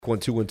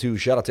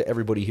1212. Shout out to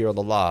everybody here on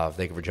the live.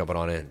 Thank you for jumping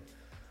on in.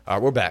 All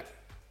right, we're back.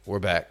 We're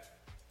back.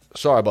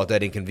 Sorry about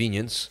that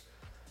inconvenience.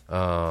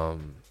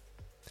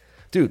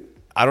 Dude,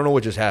 I don't know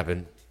what just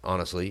happened,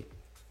 honestly.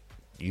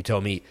 You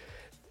tell me.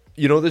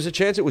 You know, there's a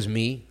chance it was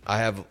me. I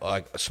have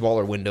like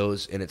smaller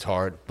windows and it's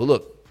hard. But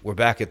look, we're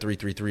back at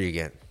 333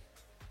 again.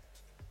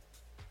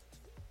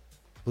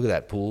 Look at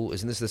that pool.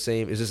 Isn't this the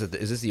same? Is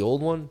this the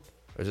old one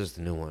or is this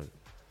the new one?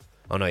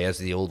 Oh no, yeah, it's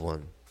the old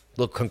one.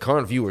 Look,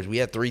 concurrent viewers, we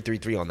had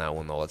 333 on that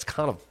one though. It's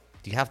kind of,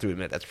 you have to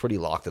admit, that's pretty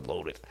locked and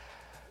loaded.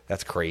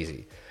 That's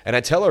crazy. And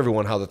I tell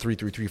everyone how the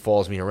 333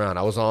 follows me around.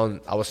 I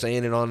was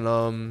saying it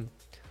on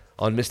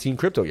Miss Teen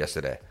Crypto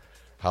yesterday.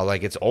 How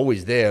like it's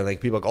always there. Like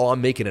people are like, oh,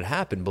 I'm making it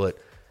happen, but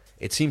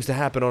it seems to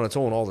happen on its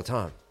own all the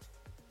time.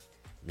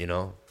 You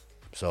know?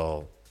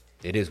 So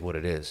it is what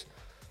it is.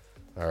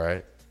 All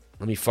right.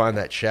 Let me find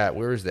that chat.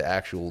 Where is the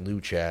actual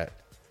new chat?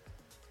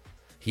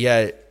 He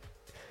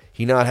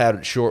not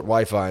had short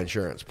Wi-Fi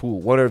insurance.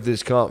 Pool. Wonder if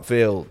this comp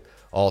failed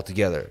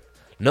altogether.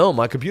 No,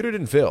 my computer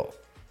didn't fail.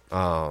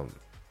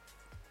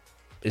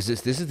 This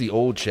is the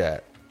old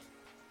chat.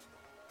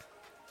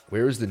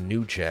 Where is the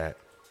new chat?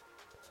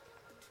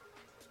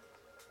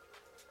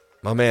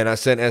 My man, I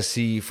sent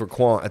SC for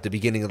Quant at the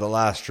beginning of the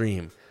last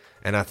stream,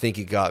 and I think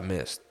it got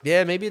missed.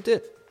 Yeah, maybe it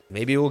did.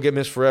 Maybe it will get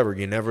missed forever.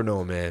 You never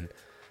know, man.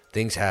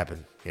 Things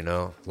happen, you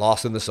know.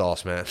 Lost in the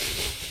sauce, man.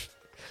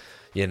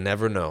 You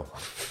never know.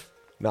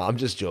 No, I'm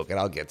just joking.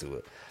 I'll get to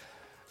it.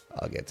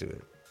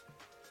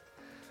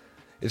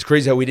 It's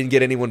crazy how we didn't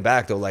get anyone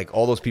back, though. Like,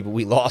 all those people,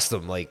 we lost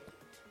them. Like,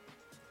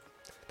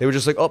 they were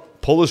just like, oh,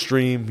 pull a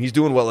stream. He's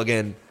doing well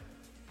again.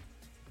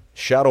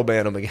 Shadow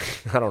ban him again.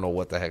 I don't know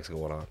what the heck's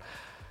going on.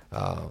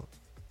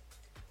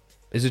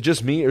 Is it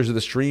just me or is it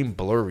the stream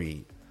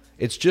blurry?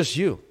 It's just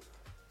you.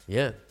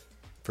 Yeah,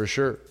 for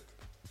sure.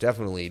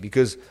 Definitely.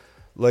 Because,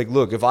 like,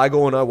 look, if I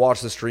go and I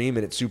watch the stream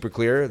and it's super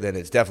clear, then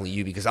it's definitely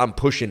you because I'm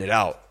pushing it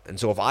out. And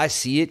so if I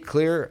see it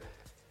clear,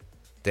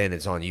 then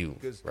it's on you,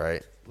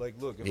 right? Like,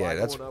 look, if I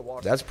go and I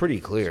watch that's pretty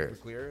clear.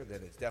 Then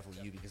it's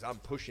definitely you because I'm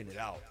pushing it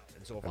out.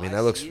 And so if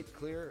I see it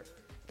clear,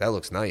 that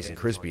looks nice and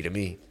crispy to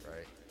me.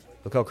 Right?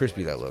 Look how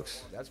crispy that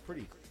looks. That's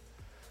pretty clear.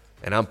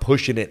 And I'm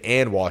pushing it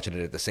and watching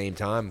it at the same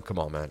time. Come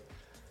on, man.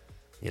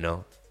 You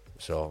know?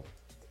 So.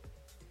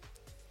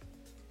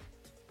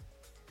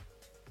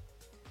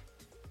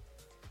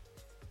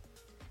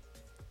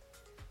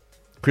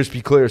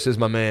 Crispy clear, says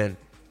my man.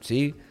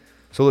 See?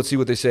 So let's see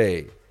what they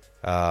say.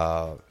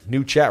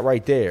 New chat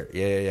right there.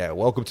 Yeah.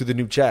 Welcome to the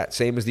new chat.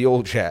 Same as the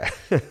old chat.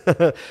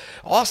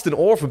 Austin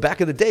Orr from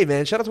back in the day,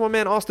 man. Shout out to my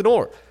man Austin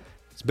Orr.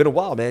 It's been a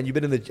while, man.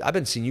 I've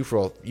been seeing you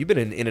you've been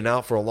in and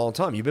out for a long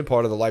time. You've been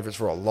part of the Lifers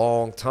for a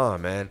long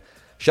time, man.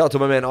 Shout out to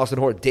my man Austin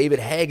Orr. David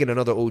Hagen,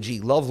 another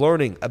OG. Love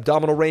learning.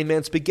 Abdominal Rain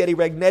Man. Spaghetti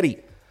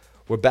Ragnetti.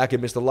 We're back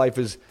in Mr.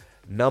 Lifers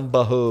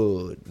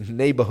neighborhood.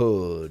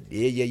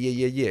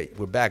 Yeah.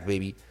 We're back,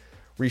 baby.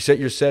 Reset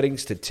your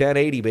settings to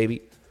 1080,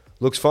 baby.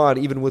 Looks fine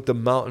even with the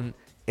mountain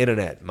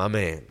internet. My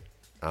man.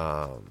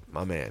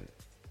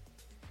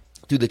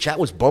 Dude, the chat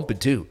was bumping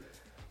too.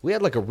 We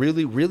had like a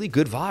really, really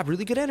good vibe,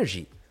 really good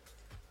energy.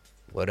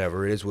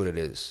 Whatever, it is what it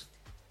is.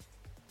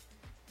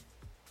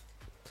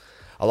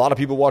 A lot of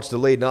people watch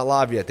delayed, not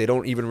live yet. They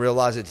don't even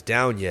realize it's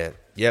down yet.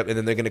 Yep, and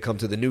then they're going to come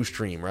to the new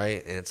stream,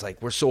 right? And it's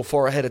like, we're so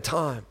far ahead of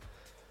time.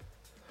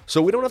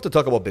 So we don't have to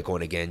talk about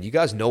Bitcoin again. You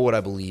guys know what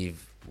I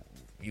believe.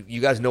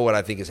 You guys know what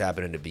I think is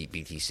happening to beat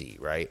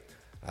BTC, right?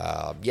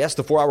 Yes,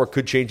 the 4 hour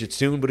could change it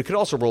soon, but it could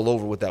also roll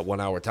over with that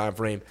 1 hour time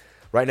frame.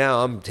 Right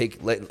now,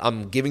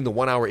 I'm giving the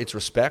 1 hour its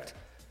respect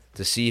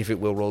to see if it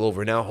will roll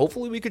over. Now,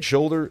 hopefully we could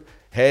shoulder,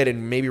 head,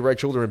 and maybe right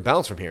shoulder and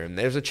bounce from here, and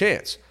there's a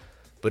chance.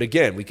 But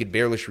again, we could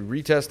bearish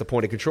retest the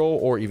point of control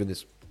or even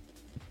this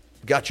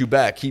got you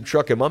back. Keep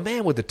trucking. My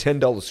man with the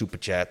 $10 super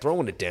chat,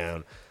 throwing it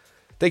down.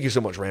 Thank you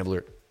so much,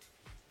 Rambler.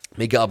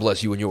 May God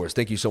bless you and yours.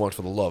 Thank you so much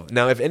for the love.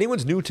 Now, if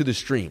anyone's new to the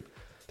stream,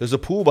 there's a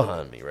pool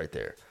behind me right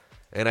there.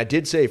 And I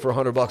did say for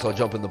 $100, I'll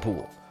jump in the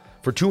pool.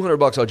 For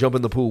 $200, I'll jump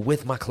in the pool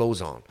with my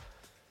clothes on.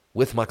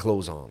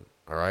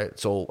 All right?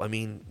 So, I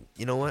mean,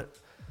 you know what?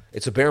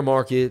 It's a bear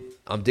market.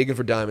 I'm digging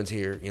for diamonds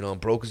here. You know, I'm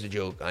broke as a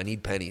joke. I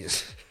need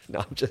pennies. No,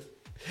 I'm just...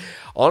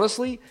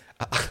 Honestly,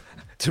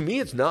 to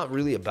me, it's not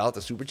really about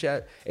the super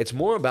chat. It's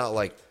more about,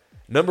 like,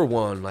 number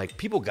one, like,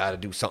 people got to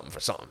do something for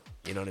something.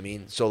 You know what I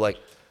mean? So, like,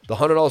 the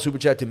 $100 super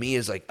chat to me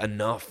is, like,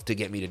 enough to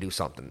get me to do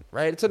something,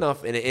 right? It's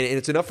enough. And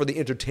it's enough for the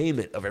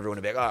entertainment of everyone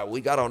to be like, all right, we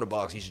got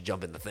 $100. You should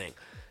jump in the thing,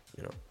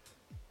 you know?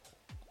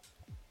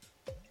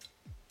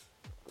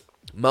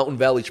 Mountain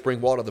Valley Spring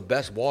Water, the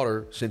best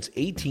water since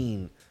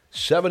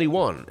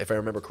 1871. If I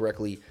remember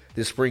correctly,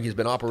 this spring has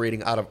been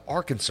operating out of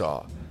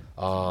Arkansas.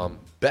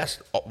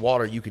 Best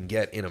water you can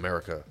get in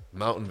America,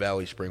 Mountain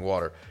Valley Spring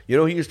Water. You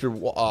know, he used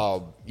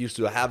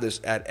to have this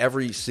at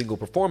every single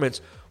performance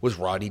was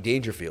Rodney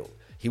Dangerfield.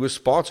 He was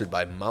sponsored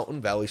by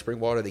Mountain Valley Spring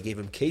Water. They gave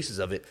him cases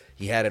of it.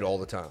 He had it all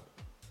the time.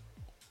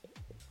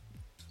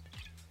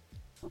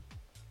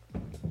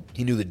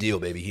 He knew the deal,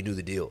 baby. He knew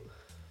the deal.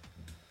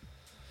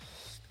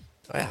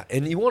 Yeah,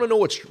 and you want to know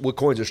what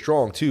coins are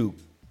strong, too.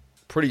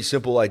 pretty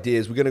simple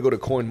ideas. We're going to go to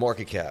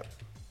CoinMarketCap.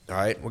 All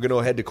right, we're going to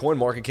head to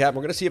CoinMarketCap.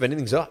 We're going to see if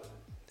anything's up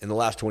in the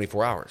last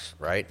 24 hours,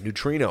 right?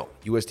 Neutrino,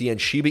 USDN,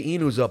 Shiba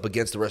Inu's up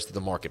against the rest of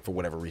the market for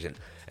whatever reason.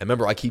 And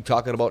remember, I keep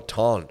talking about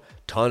TON.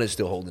 TON is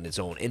still holding its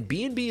own. And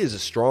BNB is a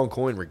strong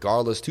coin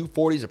regardless.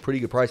 240 is a pretty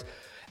good price.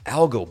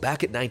 Algo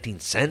back at 19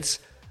 cents.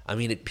 I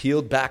mean, it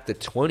peeled back to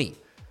 20.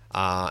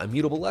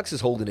 Immutable X is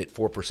holding it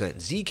 4%.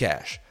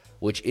 Zcash,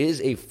 which is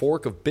a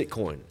fork of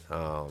Bitcoin,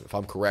 if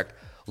I'm correct.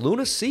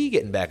 Luna C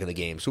getting back in the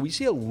game. So we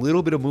see a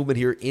little bit of movement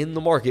here in the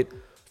market.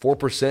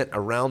 4%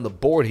 around the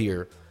board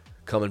here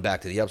coming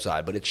back to the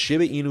upside. But it's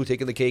Shiba Inu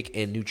taking the cake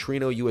and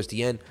Neutrino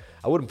USDN.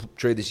 I wouldn't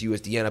trade this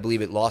USDN. I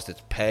believe it lost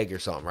its peg or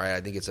something, right?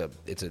 I think it's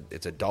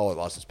a dollar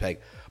lost its peg.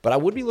 But I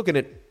would be looking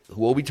at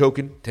Huobi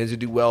token, tends to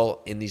do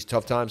well in these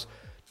tough times.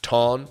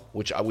 TON,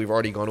 which we've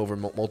already gone over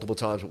multiple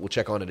times, but we'll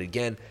check on it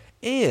again.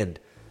 And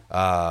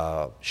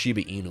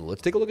Shiba Inu.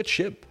 Let's take a look at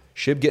SHIB.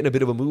 SHIB getting a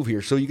bit of a move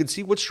here. So you can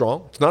see what's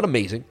strong. It's not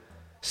amazing.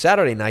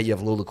 Saturday night, you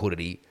have low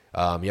liquidity.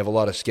 You have a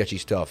lot of sketchy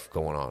stuff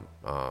going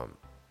on.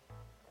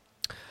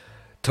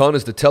 TON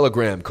is the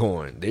Telegram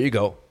coin. There you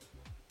go.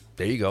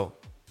 There you go.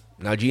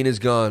 Now Gina's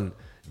gone.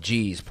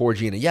 Geez, poor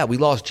Gina. Yeah, we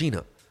lost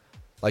Gina.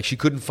 Like, she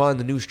couldn't find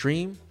the new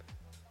stream.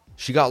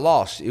 She got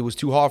lost. It was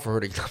too hard for her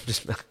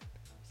to...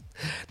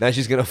 Now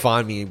she's going to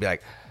find me and be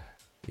like,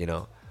 you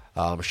know.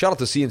 Shout out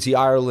to CNC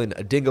Ireland,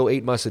 Dingo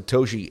 8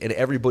 Satoshi, and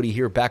everybody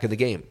here back in the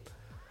game.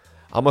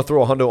 I'm going to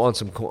throw a hundo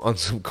on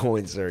some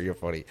coins there. You're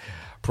funny.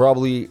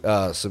 Probably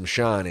some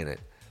shine in it.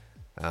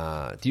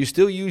 Do you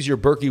still use your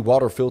Berkey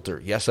water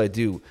filter? Yes, I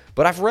do.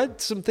 But I've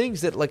read some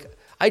things that, like,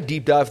 I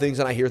deep dive things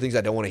and I hear things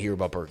I don't want to hear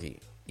about Berkey.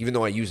 Even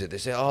though I use it. They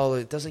say, oh,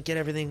 it doesn't get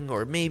everything,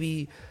 or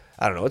maybe,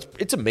 I don't know.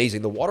 It's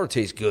amazing. The water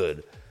tastes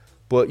good.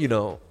 But, you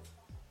know,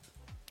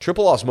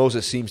 triple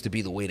osmosis seems to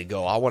be the way to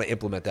go. I want to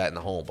implement that in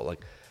the home. But,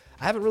 like,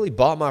 I haven't really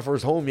bought my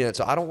first home yet,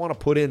 so I don't want to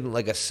put in,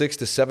 like, a $6,000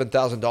 to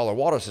 $7,000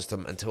 water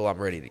system until I'm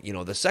ready to, you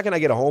know. The second I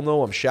get a home,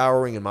 though, I'm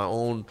showering in my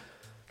own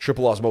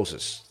triple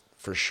osmosis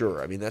for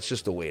sure. I mean, that's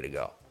just the way to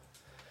go.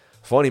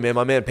 Funny, man.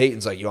 My man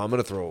Peyton's like, yo, I'm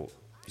going to throw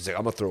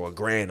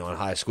 $1,000 on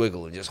High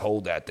Squiggle and just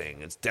hold that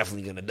thing. It's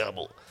definitely going to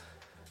double.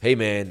 Hey,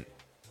 man,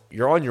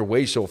 you're on your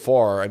way so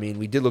far. I mean,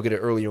 we did look at it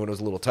earlier when it was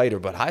a little tighter,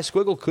 but High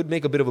Squiggle could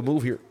make a bit of a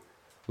move here.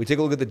 We take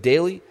a look at the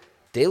daily.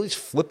 Daily's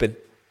flipping,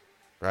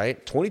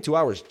 right? 22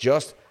 hours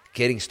just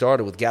getting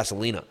started with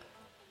Gasolina.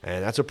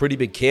 And that's a pretty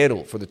big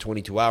candle for the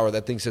 22-hour.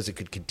 That thing says it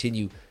could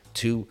continue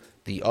to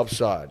the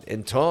upside.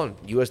 And TON,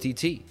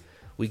 USDT.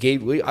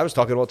 I was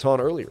talking about TON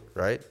earlier,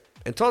 right?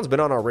 And TON's been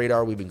on our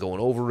radar. We've been going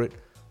over it.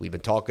 We've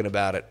been talking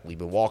about it. We've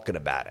been walking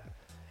about it.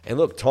 And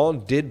look,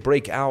 TON did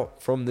break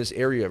out from this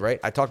area, right?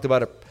 I talked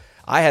about it.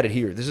 I had it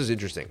here. This is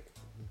interesting.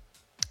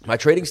 My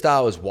trading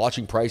style is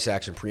watching price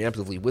action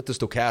preemptively with the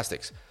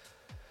stochastics.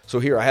 So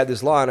here I had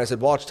this line. I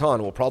said, watch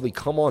TON. Will probably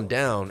come on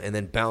down and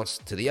then bounce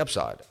to the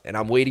upside. And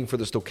I'm waiting for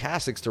the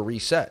stochastics to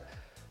reset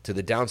to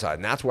the downside.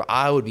 And that's where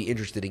I would be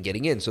interested in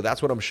getting in. So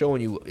that's what I'm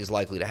showing you is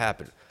likely to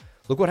happen.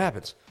 Look what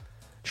happens.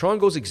 Tron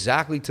goes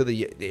exactly to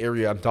the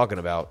area I'm talking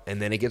about,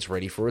 and then it gets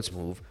ready for its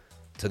move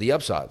to the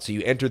upside. So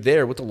you enter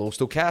there with the low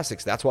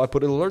stochastics. That's why I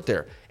put an alert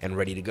there and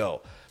ready to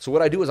go. So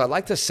what I do is I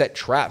like to set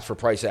traps for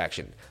price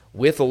action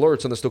with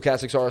alerts on the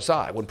stochastics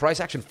RSI. When price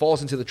action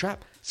falls into the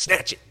trap,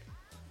 snatch it.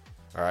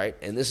 All right?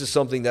 And this is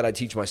something that I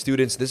teach my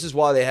students. This is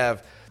why they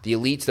have the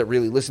elites that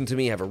really listen to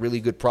me, have a really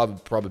good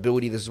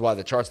probability. This is why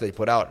the charts they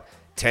put out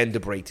tend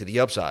to break to the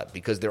upside,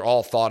 because they're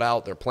all thought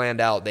out, they're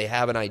planned out, they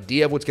have an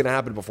idea of what's going to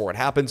happen before it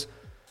happens.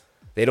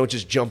 They don't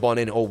just jump on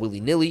in,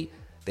 willy-nilly.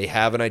 They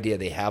have an idea.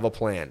 They have a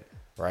plan,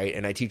 right?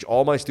 And I teach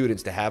all my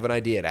students to have an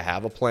idea, to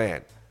have a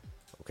plan,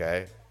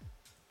 okay?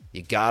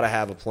 You got to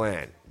have a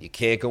plan. You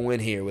can't go in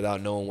here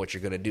without knowing what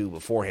you're going to do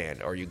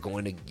beforehand, or you're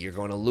going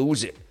to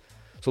lose it.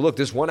 So look,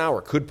 this 1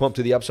 hour could pump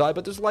to the upside,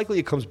 but there's likely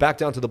it comes back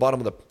down to the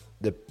bottom of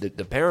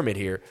the pyramid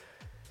here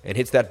and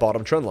hits that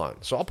bottom trend line.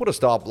 So I'll put a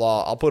stop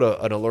law. I'll put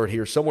an alert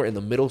here somewhere in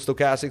the middle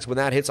stochastics. When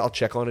that hits, I'll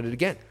check on it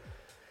again.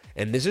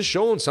 And this is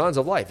showing signs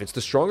of life. It's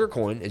the stronger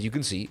coin, as you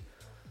can see.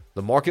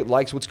 The market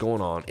likes what's going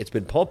on. It's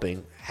been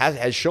pumping,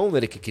 has shown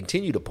that it can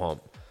continue to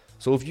pump.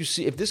 So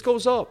if this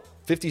goes up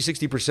 50,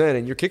 60%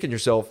 and you're kicking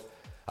yourself,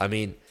 I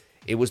mean,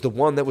 it was the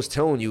one that was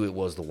telling you it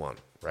was the one,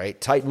 right?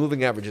 Tight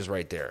moving averages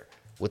right there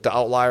with the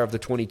outlier of the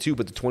 22,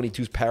 but the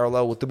 22 is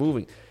parallel with the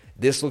moving.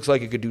 This looks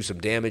like it could do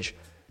some damage.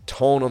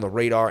 Tone on the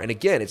radar. And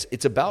again,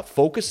 it's about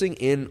focusing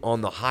in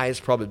on the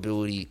highest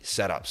probability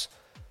setups.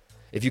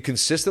 If you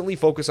consistently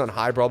focus on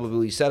high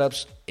probability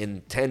setups in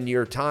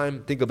 10-year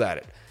time, think about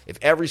it. If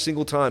every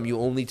single time you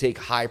only take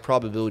high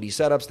probability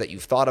setups that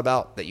you've thought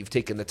about, that you've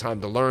taken the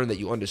time to learn, that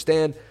you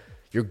understand,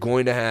 you're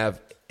going to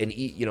have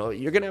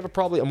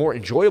probably a more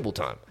enjoyable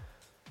time.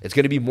 It's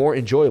going to be more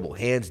enjoyable,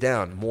 hands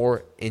down,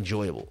 more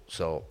enjoyable.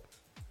 So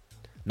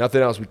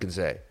nothing else we can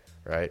say,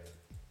 right?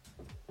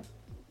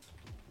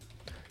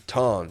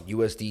 TON,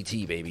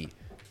 USDT, baby.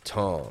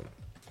 TON.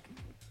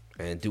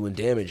 And doing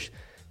damage.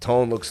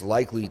 TON looks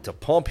likely to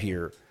pump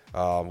here.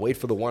 Wait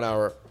for the 1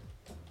 hour.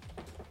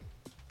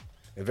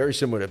 And very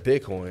similar to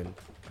Bitcoin,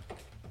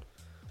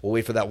 We'll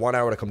wait for that 1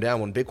 hour to come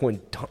down. When Bitcoin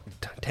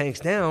tanks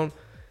down,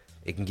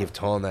 it can give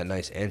Ton that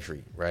nice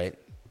entry, right?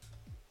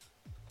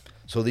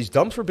 So these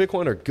dumps for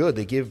Bitcoin are good.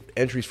 They give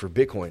entries for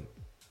Bitcoin.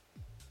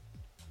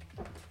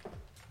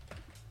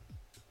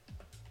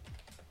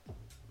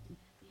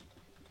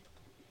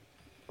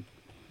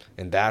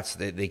 And that's,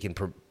 they can,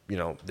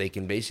 they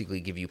can basically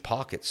give you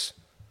pockets.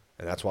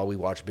 And that's why we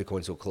watch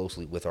Bitcoin so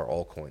closely with our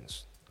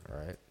altcoins, all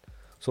right?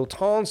 So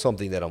Ton's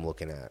something that I'm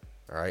looking at,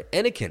 all right?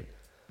 Anakin,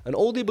 an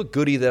oldie but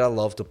goodie that I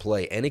love to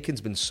play.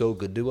 Anakin's been so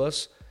good to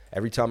us.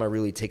 Every time I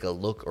really take a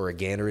look or a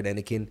gander at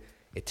Anakin,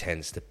 it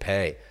tends to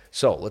pay.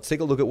 So let's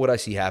take a look at what I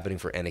see happening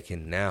for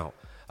Anakin now.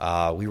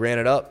 We ran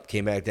it up,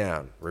 came back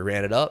down. We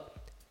ran it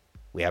up.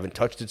 We haven't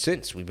touched it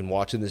since. We've been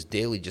watching this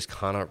daily just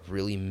kind of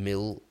really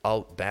mill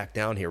out back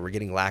down here. We're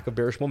getting lack of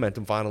bearish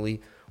momentum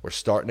finally. We're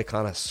starting to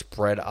kind of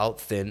spread out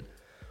thin.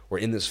 We're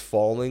in this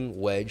falling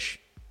wedge,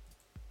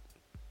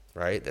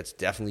 right? That's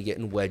definitely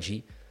getting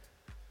wedgy.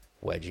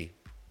 We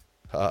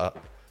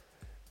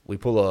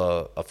pull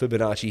a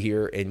Fibonacci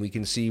here, and we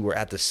can see we're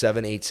at the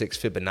 786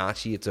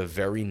 Fibonacci. It's a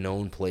very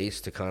known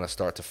place to kind of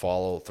start to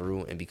follow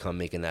through and become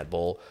making that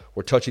bull.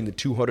 We're touching the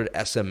 200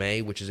 SMA,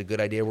 which is a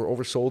good idea. We're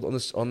oversold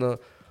on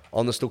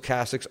the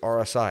stochastics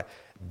RSI.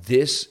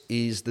 This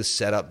is the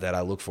setup that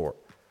I look for.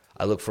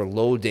 I look for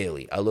low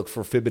daily. I look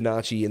for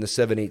Fibonacci in the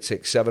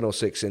 786,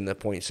 706 in the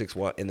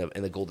 0.61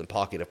 in the golden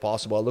pocket if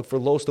possible. I look for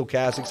low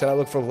stochastics, and I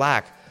look for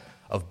lack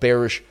of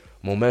bearish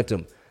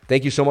momentum.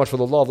 Thank you so much for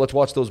the love. Let's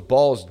watch those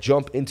balls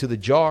jump into the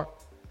jar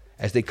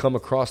as they come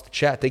across the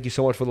chat. Thank you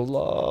so much for the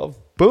love.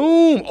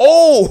 Boom.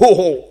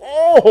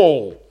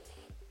 Oh.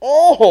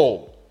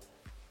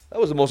 That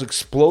was the most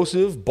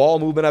explosive ball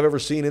movement I've ever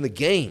seen in the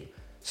game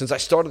since I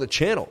started the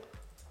channel.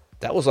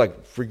 That was like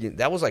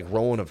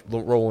rowing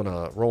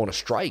a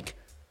strike.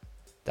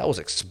 That was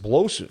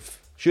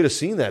explosive. Should have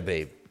seen that,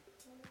 babe.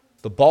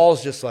 The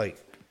balls just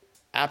like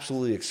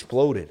absolutely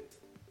exploded.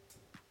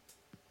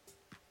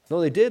 No,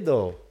 they did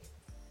though.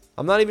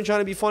 I'm not even trying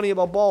to be funny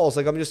about balls.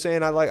 Like I'm just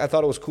saying I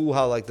thought it was cool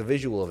how like the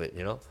visual of it,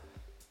 you know?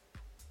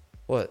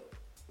 What?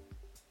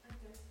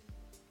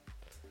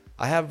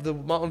 I have the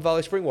Mountain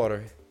Valley spring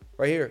water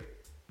right here.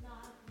 No,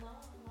 I'm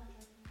not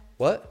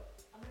what?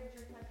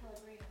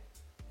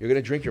 You're going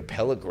to drink your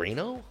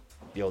Pellegrino?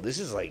 Yo, this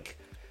is like,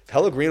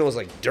 Pellegrino is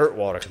like dirt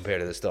water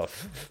compared to this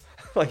stuff.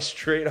 Like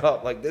straight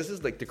up. Like this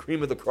is like the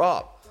cream of the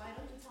crop. Why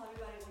don't you tell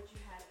everybody what you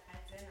had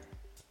at dinner?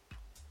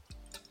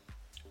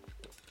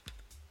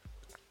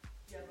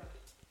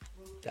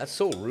 That's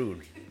so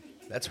rude.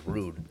 That's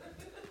rude.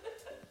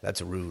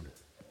 That's rude.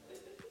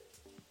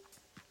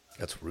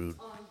 That's rude.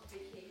 On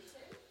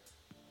vacation?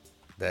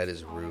 That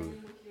is rude.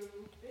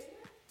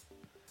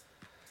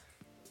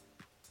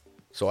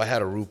 So I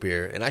had a root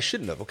beer, and I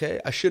shouldn't have, okay?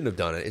 I shouldn't have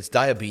done it. It's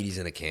diabetes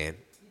in a can,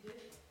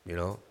 you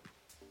know?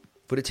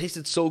 But it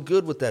tasted so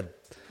good with that,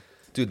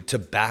 dude,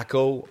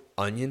 tobacco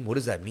onion. What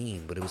does that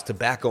mean? But it was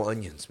tobacco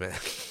onions, man.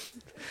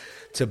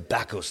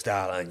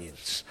 Tobacco-style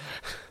onions.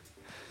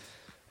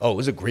 Oh, it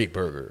was a great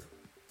burger.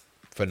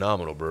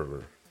 Phenomenal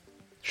burger.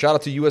 Shout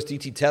out to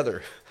USDT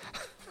Tether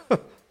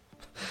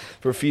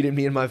for feeding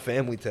me and my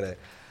family today.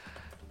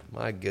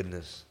 My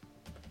goodness.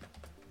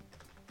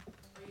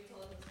 Are you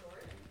telling the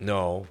story?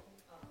 No.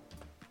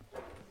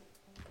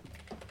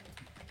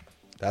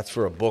 That's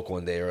for a book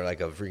one day or like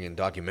a freaking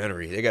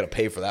documentary. They got to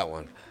pay for that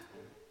one.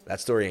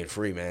 That story ain't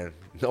free, man.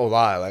 No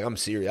lie. Like, I'm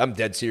serious. I'm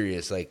dead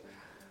serious. Like,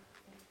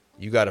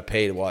 you got to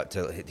pay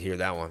to hear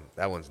that one.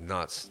 That one's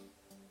nuts.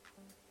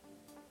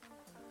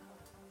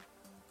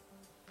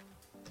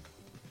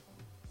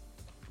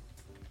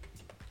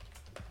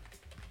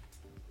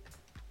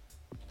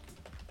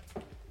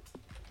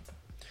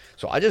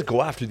 So I just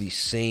go after these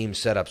same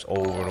setups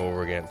over and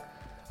over again.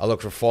 I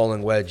look for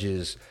falling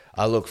wedges.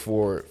 I look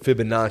for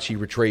Fibonacci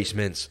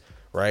retracements,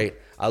 right?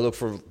 I look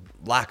for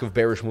lack of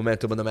bearish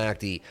momentum in the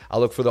MACD. I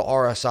look for the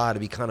RSI to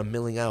be kind of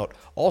milling out.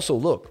 Also,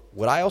 look,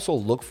 what I also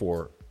look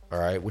for, all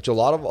right, which a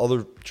lot of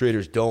other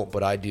traders don't,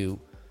 but I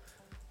do,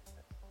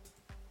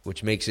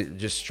 which makes it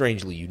just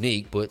strangely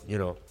unique, but, you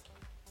know,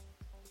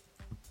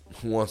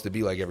 who wants to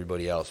be like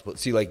everybody else? But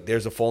see, like,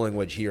 there's a falling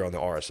wedge here on the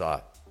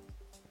RSI.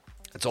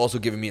 It's also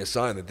giving me a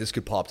sign that this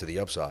could pop to the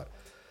upside.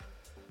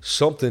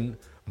 Something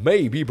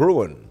may be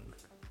brewing.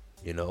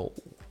 You know,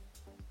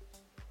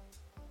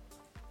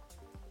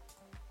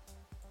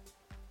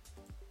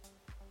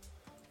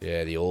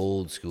 yeah, the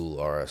old school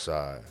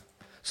RSI.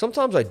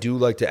 Sometimes I do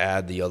like to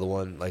add the other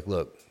one. Like,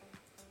 look,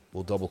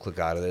 we'll double click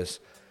out of this.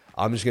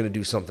 I'm just going to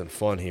do something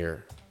fun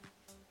here.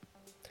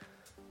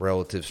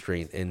 Relative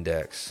strength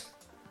index.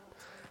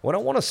 What I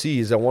want to see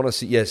is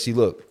see,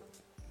 look,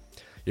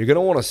 you're going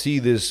to want to see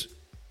this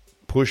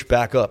push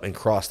back up and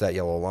cross that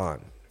yellow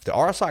line. If the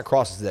RSI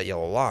crosses that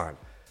yellow line,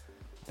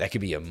 that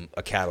could be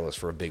a catalyst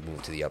for a big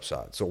move to the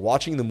upside. So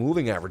watching the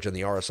moving average on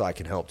the RSI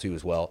can help too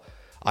as well.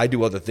 I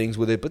do other things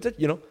with it, but that,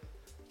 you know,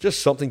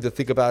 just something to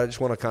think about. I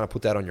just want to kind of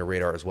put that on your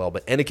radar as well.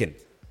 But Anakin,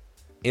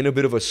 in a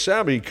bit of a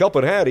Sammy Cup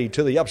and Hattie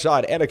to the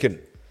upside,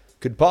 Anakin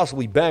could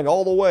possibly bang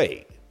all the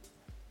way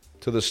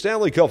to the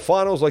Stanley Cup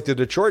Finals like the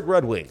Detroit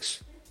Red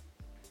Wings.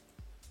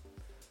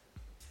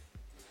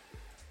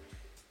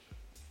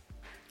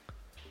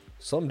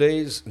 Some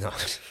days, no.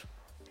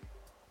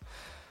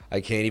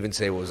 I can't even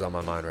say what was on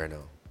my mind right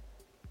now.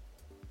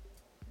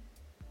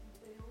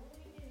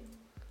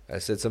 I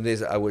said some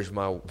days I wish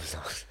my... All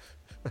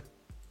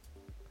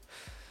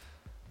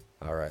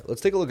right,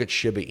 let's take a look at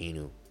Shiba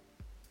Inu.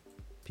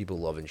 People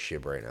loving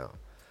SHIB right now.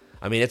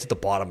 I mean, it's at the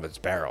bottom of its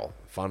barrel.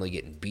 Finally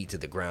getting beat to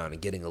the ground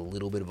and getting a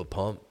little bit of a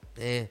pump.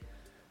 I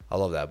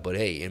love that. But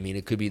hey, I mean,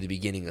 it could be the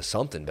beginning of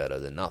something better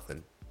than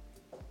nothing.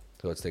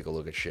 So let's take a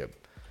look at SHIB.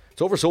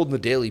 It's oversold in the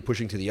daily,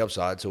 pushing to the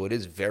upside, so it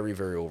is very,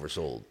 very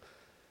oversold.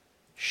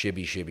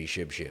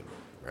 Shib,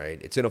 right?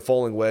 It's in a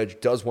falling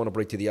wedge, does want to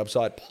break to the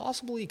upside,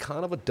 possibly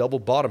kind of a double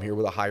bottom here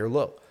with a higher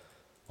low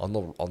on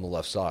the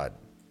left side.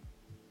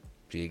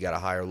 So you got a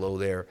higher low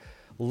there.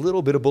 A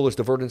little bit of bullish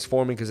divergence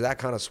forming because that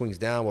kind of swings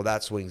down while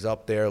that swings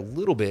up there a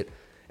little bit.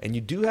 And you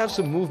do have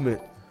some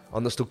movement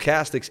on the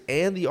stochastics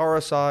and the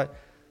RSI.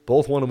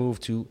 Both want to move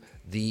to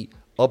the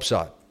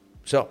upside.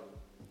 So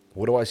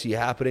what do I see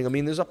happening? I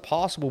mean, there's a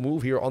possible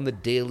move here on the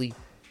daily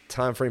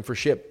time frame for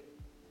SHIB.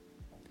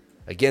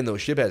 Again, though,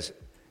 SHIB has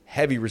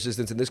heavy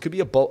resistance, and this could be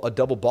a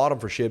double bottom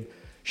for SHIB.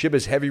 SHIB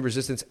has heavy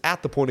resistance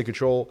at the point of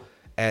control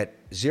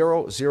at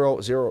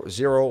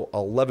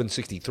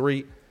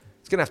 0.0001163.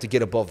 It's going to have to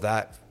get above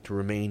that to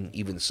remain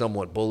even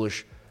somewhat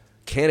bullish.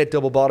 Can it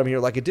double bottom here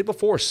like it did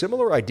before?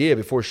 Similar idea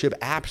before SHIB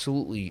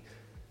absolutely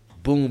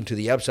boomed to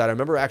the upside. I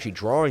remember actually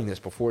drawing this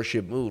before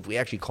SHIB moved. We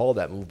actually called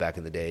that move back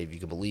in the day, if you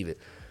can believe it.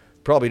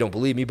 Probably don't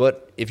believe me,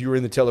 but if you were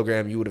in the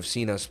Telegram, you would have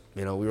seen us.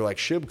 We were like,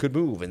 SHIB could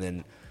move.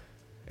 And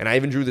I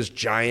even drew this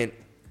giant,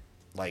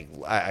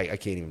 I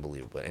can't even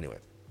believe it. But anyway,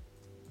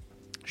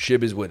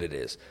 SHIB is what it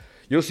is.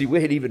 You'll see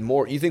we hit even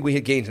more. You think we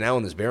hit gains now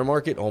in this bear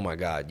market? Oh my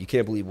God, you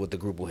can't believe what the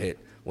group will hit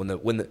when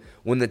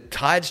the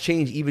tides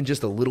change even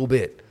just a little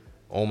bit.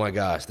 Oh my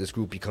gosh, this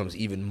group becomes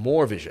even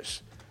more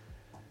vicious,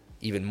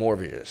 even more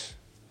vicious.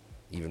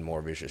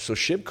 So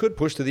SHIB could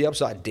push to the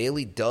upside.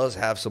 Daily does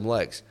have some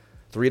legs.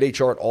 3-day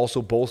chart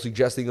also both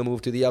suggesting a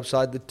move to the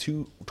upside. The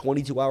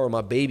 22-hour,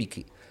 my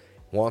baby,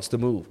 wants to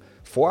move.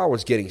 4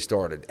 hours getting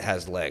started,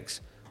 has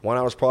legs. 1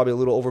 hour is probably a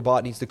little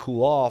overbought, needs to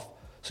cool off.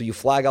 So you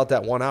flag out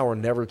that 1 hour,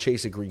 never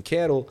chase a green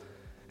candle,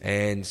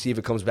 and see if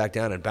it comes back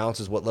down and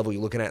bounces what level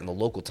you're looking at in the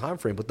local time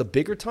frame. But the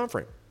bigger time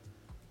frame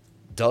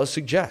does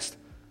suggest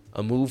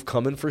a move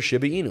coming for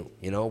Shiba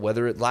Inu.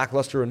 Whether it's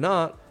lackluster or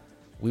not,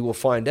 we will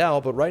find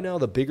out. But right now,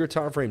 the bigger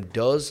time frame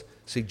does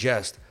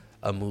suggest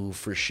a move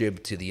for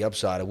SHIB to the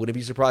upside. I wouldn't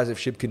be surprised if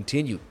SHIB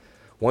continued.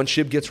 Once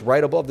SHIB gets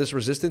right above this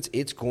resistance,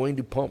 it's going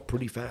to pump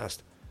pretty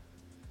fast.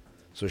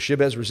 So SHIB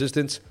has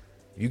resistance.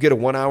 You get a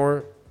 1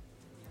 hour,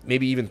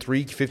 maybe even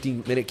 3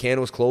 15-minute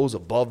candles close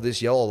above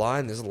this yellow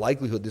line, there's a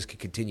likelihood this could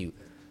continue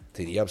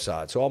to the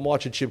upside. So I'm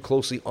watching SHIB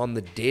closely on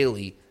the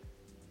daily.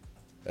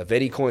 If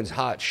any coin's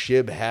hot,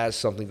 SHIB has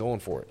something going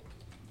for it.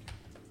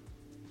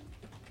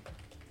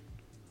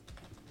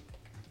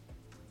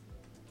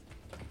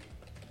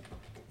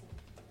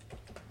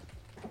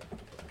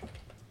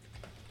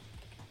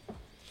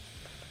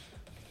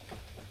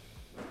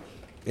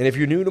 And if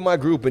you're new to my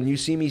group and you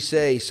see me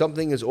say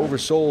something is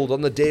oversold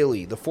on the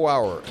daily, the 4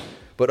 hour,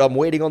 but I'm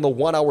waiting on the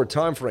 1 hour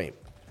time frame,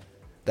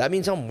 that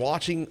means I'm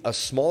watching a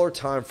smaller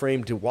time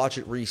frame to watch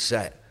it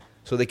reset.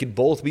 So they can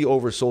both be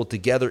oversold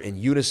together in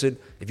unison.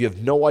 If you have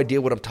no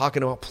idea what I'm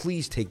talking about,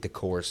 please take the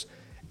course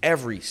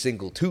every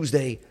single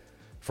Tuesday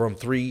from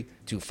 3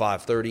 to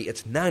 5:30.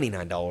 It's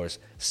 $99,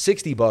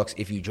 $60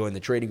 if you join the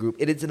trading group.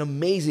 It is an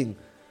amazing,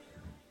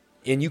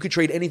 and you could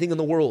trade anything in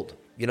the world.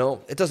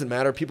 It doesn't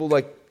matter. People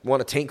want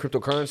to taint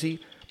cryptocurrency,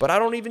 but I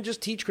don't even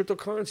just teach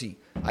cryptocurrency.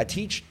 I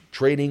teach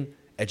trading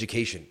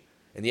education.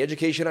 And the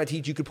education I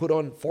teach, you could put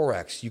on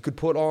Forex. You could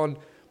put on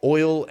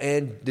oil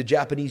and the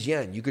Japanese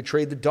yen. You could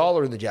trade the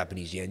dollar and the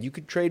Japanese yen. You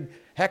could trade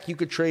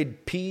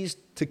peas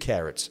to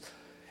carrots.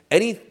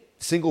 Any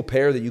single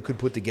pair that you could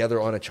put together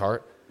on a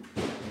chart.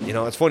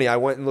 It's funny. I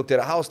went and looked at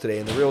a house today,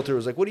 and the realtor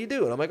was like, "What do you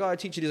do?" And I'm like, "Oh, I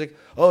teach it." He's like,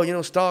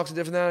 "Oh, stocks and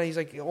different than that." And he's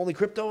like, "Only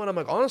crypto?" And I'm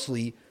like,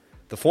 honestly,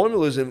 the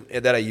formulas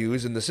that I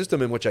use and the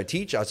system in which I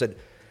teach, I said,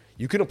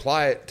 you can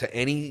apply it to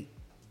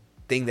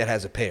anything that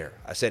has a pair.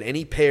 I said,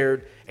 any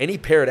paired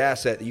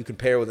asset that you can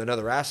pair with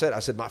another asset, I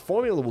said, my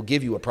formula will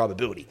give you a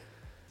probability,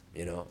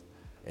 And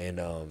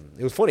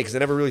it was funny because I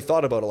never really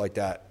thought about it like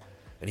that.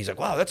 And he's like,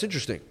 wow, that's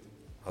interesting.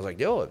 I was like,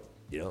 yo,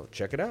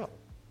 check it out.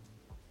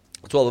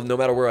 So no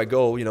matter where I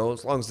go,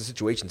 as long as the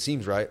situation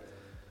seems right,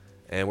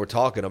 and we're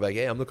talking, I'm like,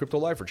 hey, I'm the Crypto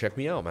Lifer. Check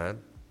me out,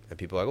 man. And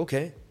people are like,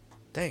 okay,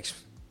 thanks.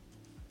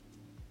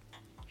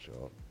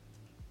 So,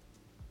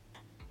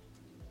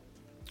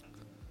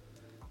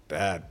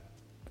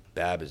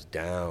 Bab is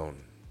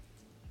down.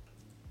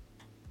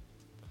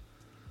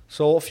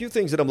 So a few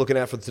things that I'm looking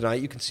at for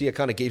tonight. You can see I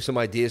kind of gave some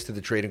ideas to the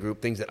trading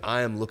group, things that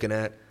I am looking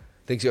at,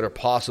 things that are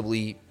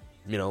possibly,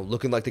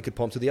 looking like they could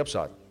pump to the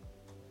upside.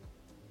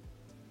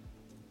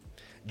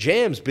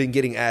 Jam's been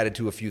getting added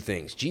to a few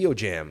things.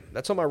 GeoJam,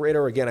 that's on my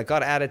radar again. I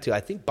got added to, I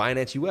think,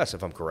 Binance US,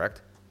 if I'm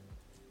correct.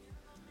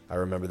 I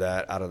remember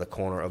that out of the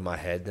corner of my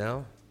head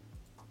now.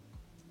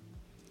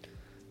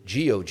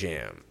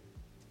 GeoJam.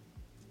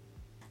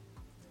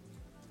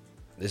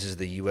 This is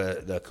the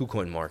the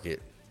KuCoin market.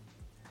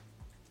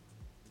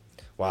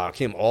 Wow, it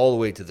came all the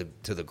way to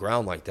the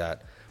ground like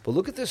that. But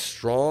look at this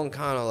strong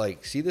kind of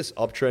like, see this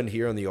uptrend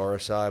here on the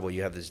RSI where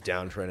you have this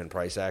downtrend in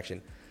price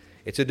action?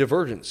 It's a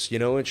divergence,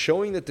 it's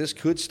showing that this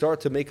could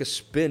start to make a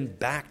spin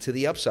back to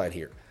the upside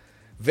here.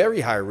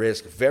 Very high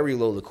risk, very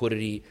low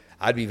liquidity.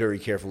 I'd be very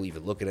careful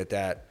even looking at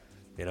that.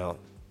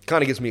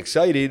 Kind of gets me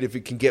excited if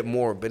it can get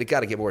more, but it got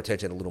to get more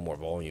attention, a little more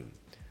volume.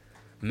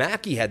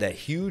 Mackie had that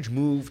huge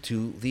move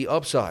to the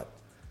upside.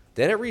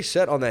 Then it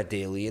reset on that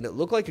daily, and it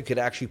looked like it could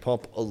actually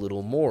pump a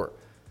little more.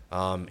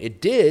 It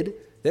did.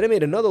 Then it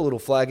made another little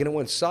flag, and it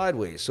went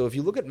sideways. So if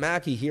you look at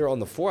Mackie here on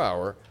the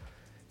 4-hour,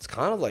 it's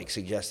kind of like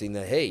suggesting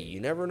that, hey,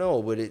 you never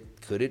know, but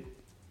could it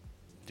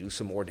do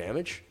some more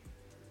damage?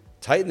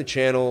 Tighten the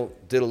channel,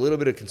 did a little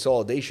bit of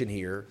consolidation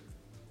here.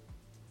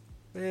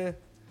 I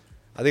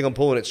think I'm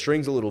pulling at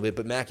strings a little bit,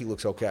 but Mackie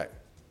looks okay.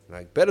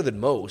 Like, better than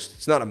most.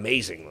 It's not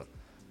amazing,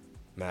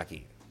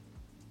 Mackie.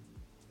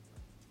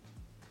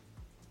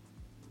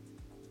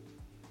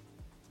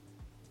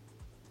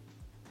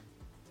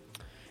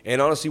 And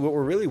honestly, what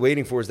we're really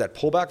waiting for is that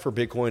pullback for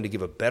Bitcoin to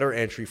give a better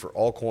entry for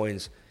all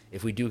coins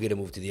if we do get a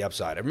move to the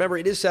upside. And remember,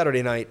 it is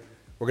Saturday night.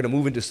 We're going to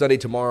move into Sunday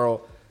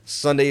tomorrow.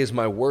 Sunday is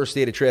my worst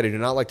day to trade. I do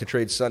not like to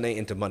trade Sunday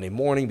into Monday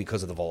morning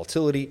because of the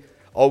volatility.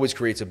 Always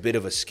creates a bit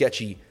of a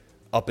sketchy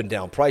up and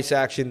down price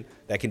action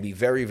that can be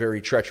very,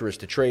 very treacherous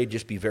to trade.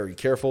 Just be very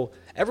careful.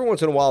 Every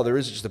once in a while, there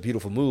is just a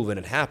beautiful move, and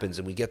it happens,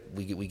 and we get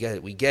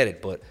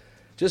it. But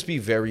just be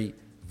very,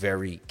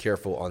 very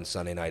careful on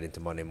Sunday night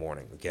into Monday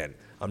morning. Again,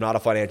 I'm not a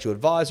financial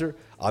advisor.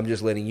 I'm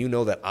just letting you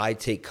know that I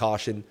take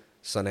caution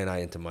Sunday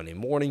night into Monday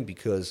morning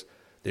because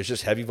there's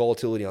just heavy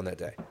volatility on that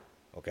day.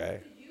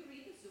 Okay? Did you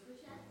read the super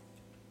chat?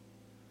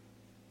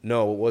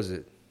 No, what was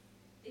it?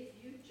 If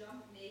you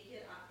jump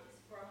naked, it's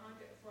for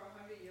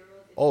 100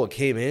 euros. Oh, it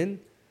came in?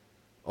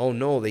 Oh,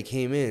 no, they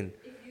came in.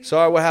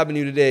 Sorry what happened to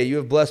you today. You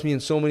have blessed me in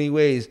so many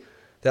ways.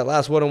 That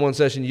last one-on-one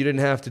session you didn't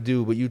have to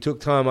do, but you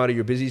took time out of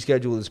your busy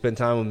schedule to spend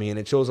time with me, and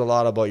it shows a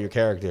lot about your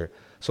character.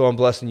 So I'm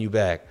blessing you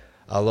back.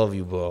 I love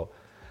you, bro.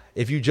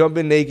 If you jump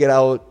in naked, I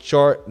will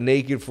chart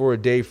naked for a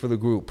day for the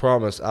group.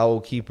 Promise, I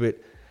will keep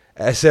it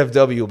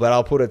SFW, but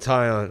I'll put a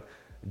tie on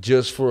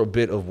just for a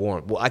bit of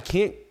warmth. Well, I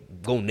can't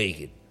go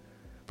naked,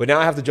 but now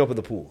I have to jump in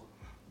the pool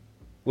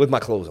with my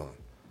clothes on.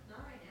 Not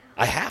right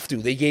now. I have to.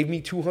 They gave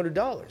me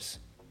 $200.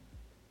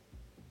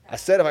 I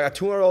said if I got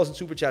 $200 in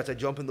super chats, I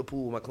jump in the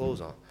pool with my clothes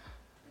on.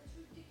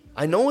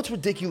 I know it's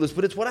ridiculous,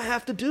 but it's what I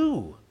have to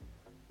do.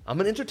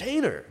 I'm an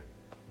entertainer.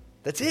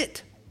 That's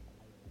it.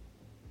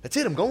 That's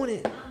it. I'm going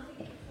in.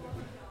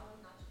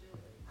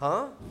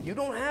 Huh? You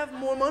don't have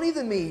more money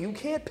than me. You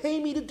can't pay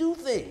me to do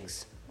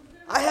things.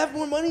 I have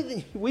more money than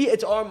you.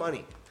 It's our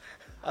money.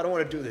 I don't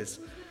want to do this.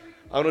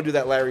 I want to do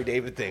that Larry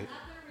David thing.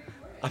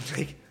 I'm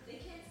like,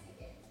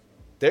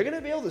 they're going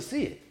to be able to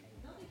see it.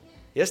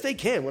 Yes, they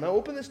can. When I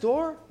open this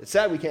door, it's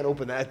sad we can't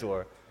open that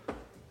door.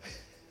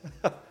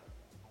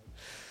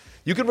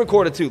 You can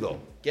record it too, though.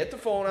 Get the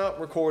phone out,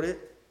 record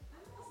it.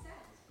 I'm all set.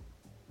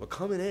 We're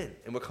coming in,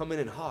 and we're coming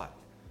in hot.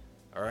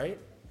 All right?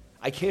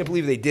 I can't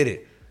believe they did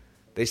it.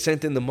 They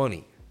sent in the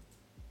money.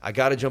 I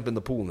got to jump in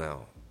the pool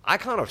now. I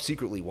kind of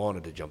secretly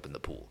wanted to jump in the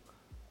pool.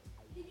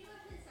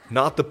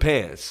 Not the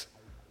pants.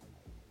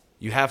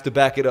 You have to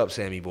back it up,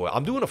 Sammy boy.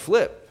 I'm doing a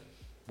flip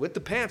with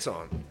the pants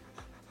on.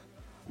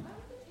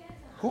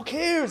 Who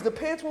cares? The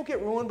pants won't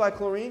get ruined by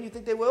chlorine. You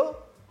think they will?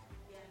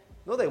 Yeah.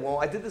 No, they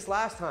won't. I did this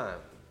last time.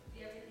 Do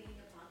you have anything in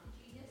your pocket,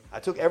 genius? I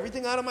took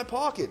everything out of my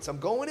pockets. I'm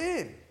going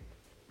in.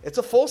 It's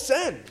a full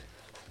send.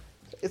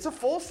 It's a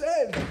full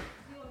send. Do you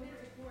want me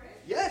to record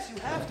it? Yes, you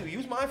have to.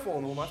 Use my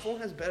phone. Well, my phone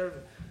has better.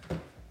 Hold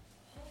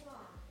on.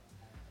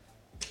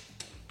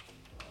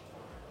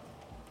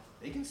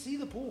 They can see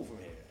the pool from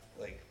here.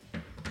 Like,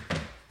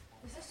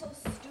 This is so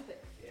stupid.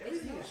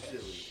 everything is It's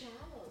silly.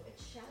 shallow.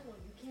 It's shallow.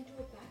 You can't do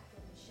a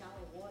backflip in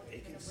shallow water. They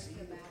You're can gonna break see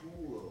your the back.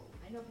 pool.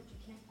 I know, but you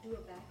can't do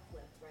a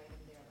backflip right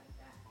in there like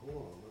that. Hold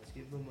on. Let's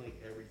give them like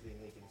everything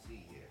they can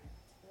see here.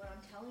 What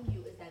I'm telling you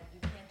is that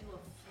you can't do a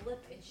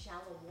flip in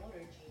shallow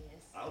water,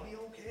 genius. I'll be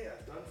okay.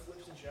 I've done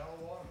flips in shallow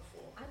water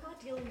before. I'm not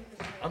dealing with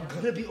this right I'm now.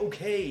 gonna be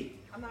okay.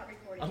 I'm not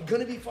recording. I'm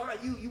gonna be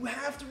fine. You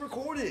have to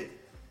record it.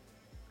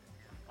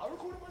 I'll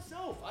record it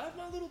myself. I have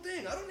my little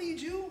thing. I don't need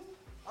you.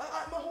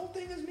 My whole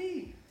thing is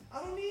me. I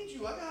don't need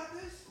you. I got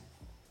this.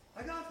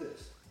 I got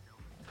this.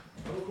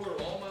 I record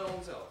it all my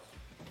own self.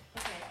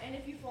 Okay, and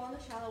if you fall in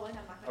the shallow end,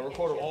 I'm not I gonna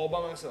record get it you. all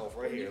by myself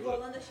right When here. you fall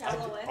Look. in the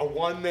shallow end. A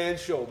one-man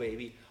show,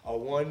 baby. A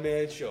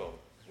one-man show.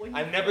 When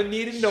I you- never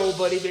needed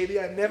nobody, baby.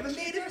 I never The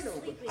kids needed are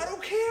nobody. sleeping. I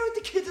don't care if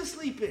the kids are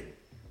sleeping.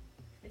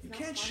 It's You not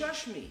can't funny.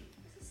 shush me.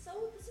 This is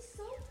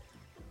so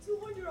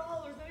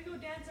 $200. Let me go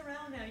dance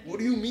around now. What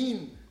do you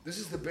mean? This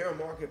is the bear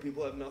market.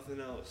 People have nothing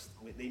else.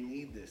 They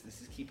need this.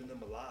 This is keeping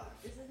them alive.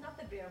 This is not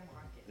the bear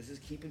market. This is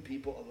keeping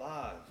people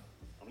alive.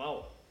 I'm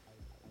out.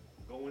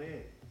 I'm going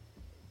in.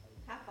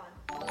 Have fun.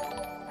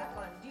 Have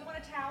fun. Do you want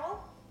a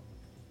towel?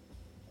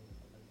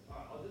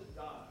 I'll just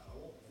die. I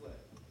won't flip.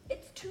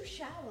 It's too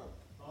shallow.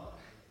 Huh?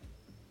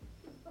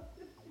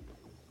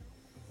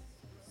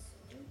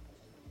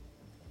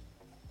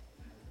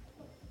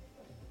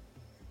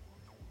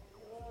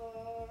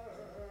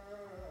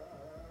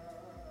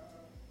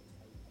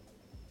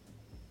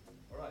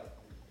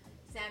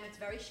 it's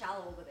very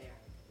shallow over there.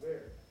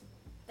 Where?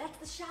 That's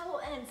the shallow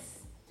ends.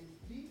 It's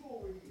deep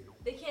over here.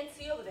 They can't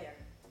see over there.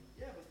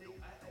 Yeah, but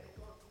I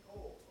thought,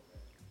 oh, okay.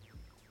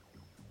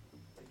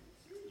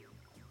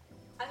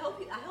 I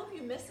hope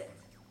you miss it.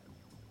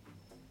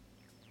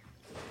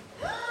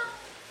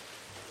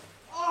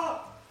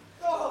 Oh!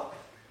 No!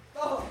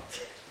 No!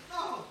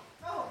 No!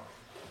 No!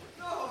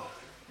 No!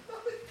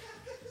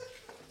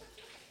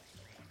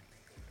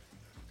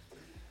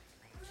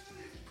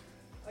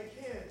 I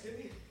can't,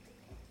 Timmy.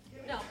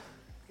 No.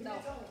 Give No. me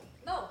a towel.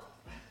 No.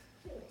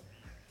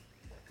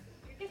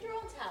 You get your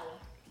own towel.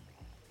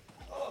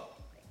 Oh!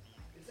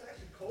 It's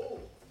actually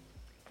cold.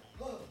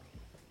 Oh.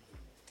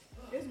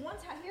 There's one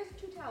towel. Here's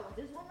two towels.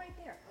 There's one right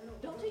there. I know.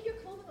 Don't take your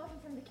clothing off in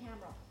front of the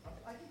camera.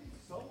 I can be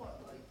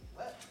somewhat like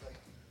wet, like.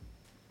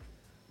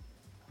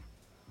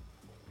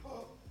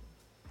 Oh,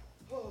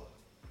 oh,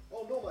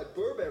 oh no, my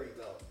Burberry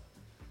belt.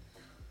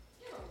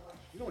 You're a what?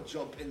 You don't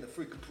jump in the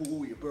freaking pool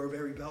with your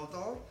Burberry belt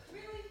on.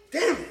 Really?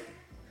 Damn it!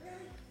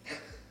 Really?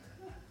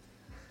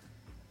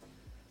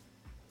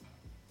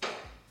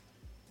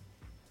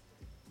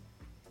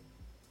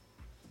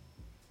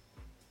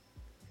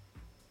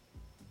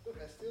 Look,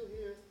 I still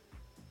hear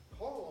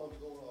car alarms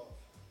going off.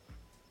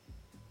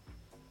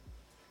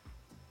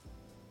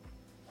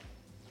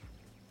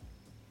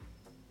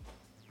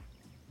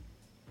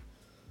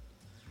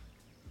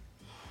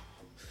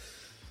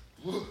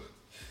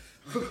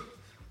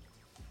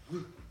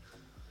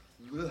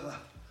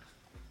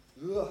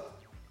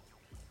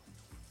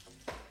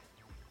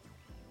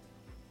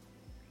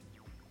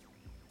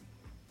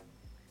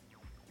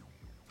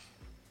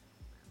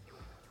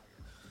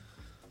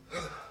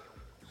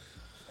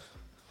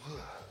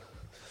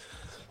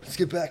 Let's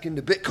get back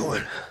into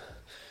Bitcoin.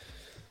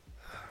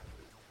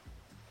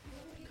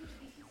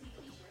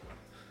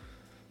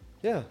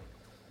 Yeah.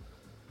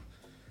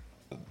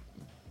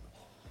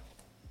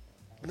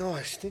 No,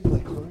 I stink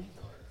like chlorine.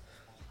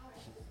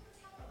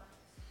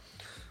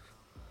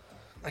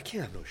 I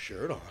can't have no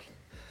shirt on.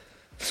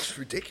 It's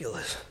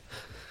ridiculous.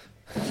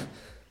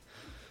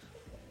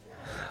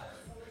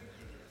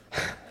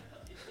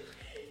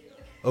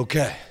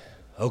 Okay.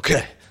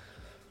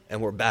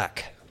 And we're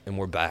back. And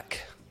we're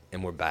back.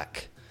 And we're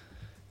back.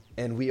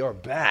 And we are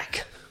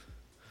back.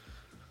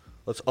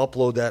 Let's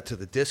upload that to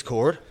the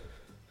Discord.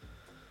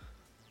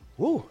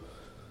 Woo.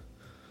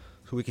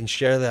 So we can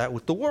share that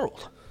with the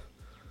world.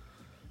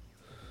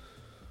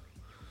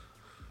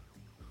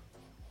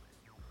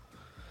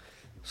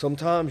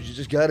 Sometimes you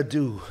just got to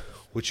do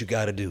what you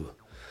got to do.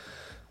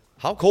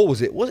 How cold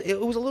was it?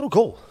 It was a little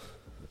cold.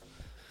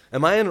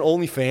 Am I in an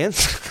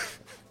OnlyFans?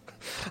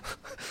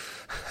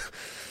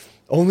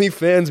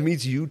 OnlyFans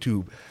meets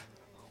YouTube.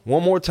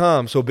 One more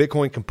time so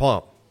Bitcoin can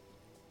pump.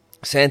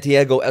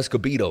 Santiago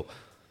Escobedo.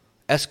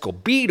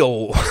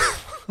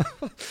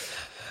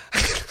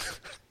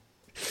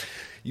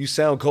 You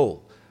sound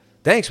cold.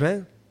 Thanks,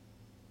 man.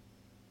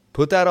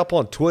 Put that up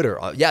on Twitter.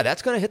 Yeah,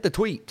 that's going to hit the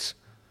tweets.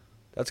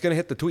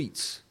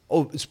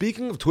 Oh,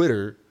 speaking of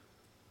Twitter,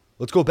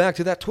 let's go back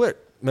to that tweet.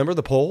 Remember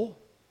the poll?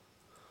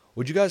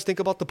 What'd you guys think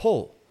about the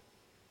poll?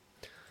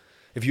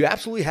 If you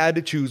absolutely had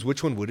to choose,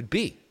 which one would it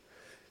be?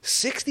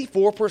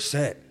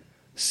 64%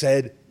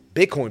 said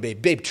Bitcoin,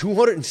 babe.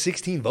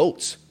 216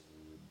 votes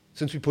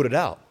since we put it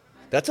out.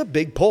 That's a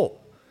big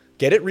poll.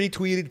 Get it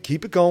retweeted.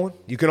 Keep it going.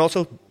 You can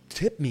also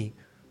tip me.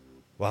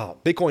 Wow.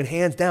 Bitcoin,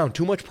 hands down.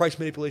 Too much price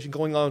manipulation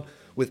going on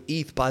with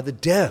ETH by the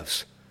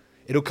devs.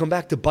 It'll come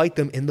back to bite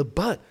them in the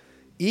butt.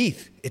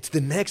 ETH, it's the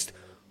next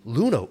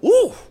Luna.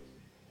 Ooh,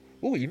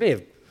 you may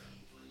have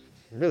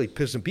really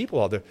pissed some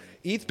people out there.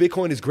 ETH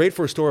Bitcoin is great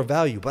for a store of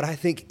value, but I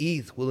think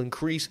ETH will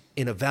increase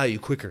in a value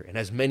quicker and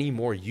has many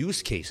more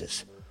use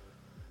cases.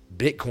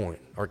 Bitcoin,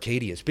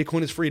 Arcadius.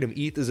 Bitcoin is freedom.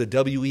 ETH is a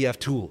WEF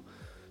tool.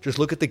 Just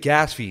look at the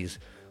gas fees,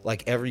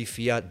 like every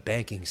fiat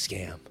banking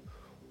scam.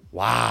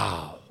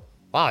 Wow,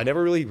 I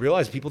never really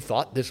realized people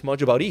thought this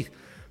much about ETH.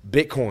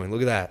 Bitcoin,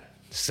 look at that.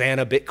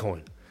 Santa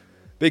Bitcoin.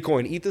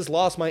 ETH has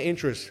lost my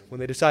interest when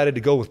they decided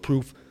to go with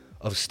proof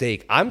of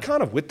stake. I'm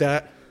kind of with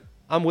that.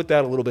 I'm with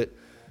that a little bit.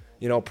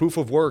 You know, proof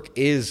of work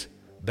is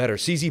better.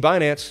 CZ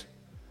Binance,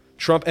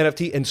 Trump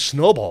NFT, and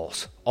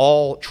Snowballs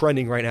all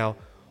trending right now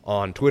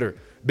on Twitter.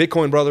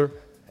 Bitcoin, brother,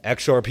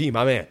 XRP,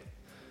 my man.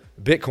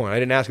 Bitcoin, I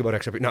didn't ask about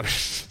XRP. No.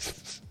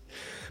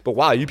 But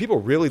wow, you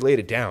people really laid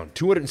it down.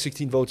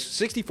 216 votes,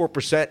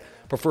 64%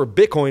 prefer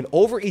Bitcoin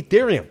over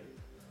Ethereum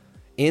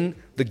in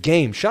the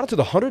game. Shout out to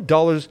the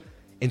 $100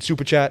 in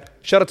Super Chat.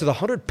 Shout out to the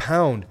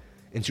 £100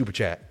 in Super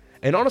Chat.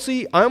 And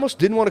honestly, I almost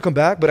didn't want to come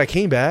back, but I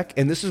came back,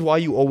 and this is why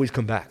you always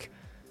come back.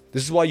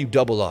 This is why you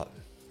double up.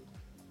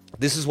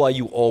 This is why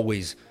you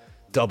always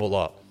double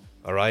up,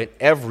 all right?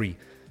 Every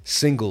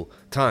single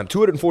time.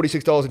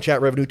 $246 in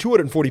chat revenue,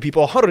 240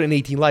 people,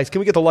 118 likes. Can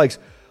we get the likes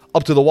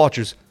up to the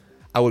watchers?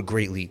 I would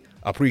greatly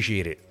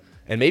appreciate it.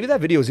 And maybe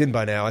that video is in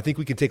by now. I think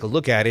we can take a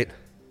look at it.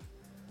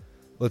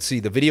 Let's see.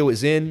 The video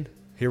is in.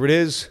 Here it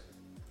is.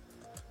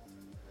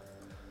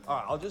 All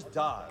right, I'll just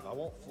dive. I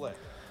won't flip.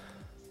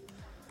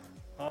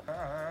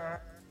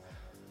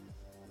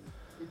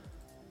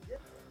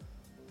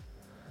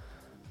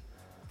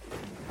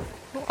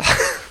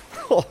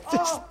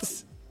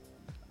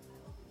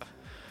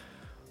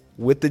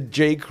 With the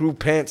J. Crew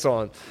pants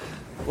on,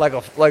 like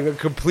a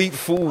complete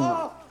fool.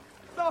 No,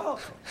 no,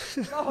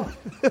 no,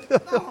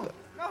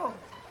 no,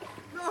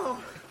 no.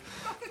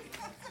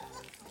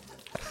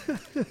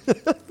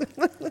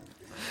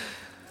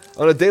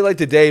 On a day like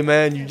today,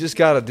 man, you just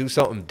gotta do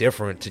something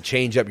different to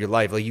change up your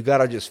life. Like you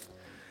gotta do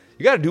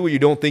what you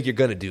don't think you're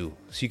gonna do,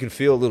 so you can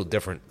feel a little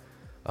different.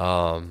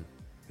 And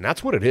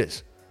that's what it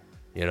is,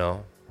 you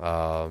know.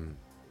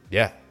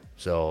 Yeah.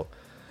 So,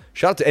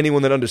 shout out to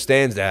anyone that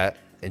understands that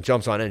and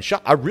jumps on in.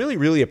 I really,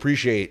 really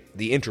appreciate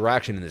the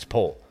interaction in this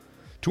poll.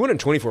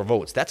 224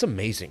 votes. That's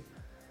amazing.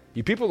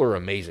 You people are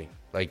amazing.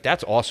 Like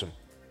that's awesome.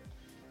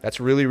 That's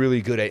really,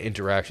 really good at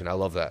interaction. I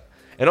love that.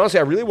 And honestly,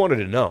 I really wanted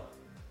to know.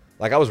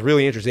 Like, I was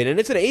really interested. And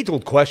it's an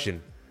age-old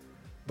question,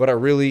 but I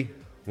really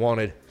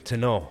wanted to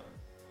know.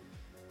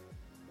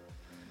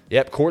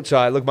 Yep,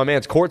 courtside. Look, my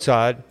man's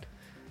courtside,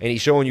 and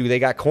he's showing you they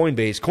got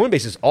Coinbase.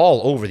 Coinbase is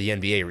all over the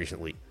NBA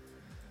recently.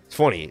 It's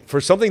funny.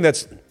 For something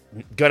that's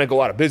going to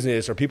go out of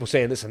business or people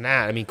saying this and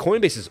that, I mean,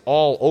 Coinbase is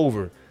all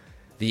over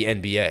the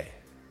NBA,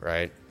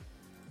 right?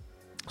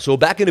 So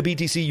back into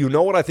BTC, you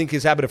know what I think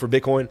is happening for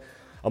Bitcoin.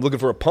 I'm looking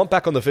for a pump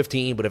back on the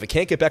 15, but if it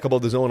can't get back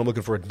above the zone, I'm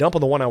looking for a dump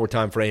on the 1 hour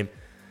time frame.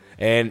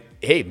 And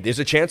hey, there's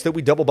a chance that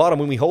we double bottom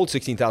when we hold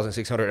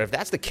 16,600. If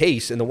that's the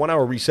case and the 1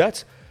 hour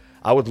resets,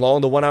 I would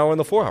long the 1 hour and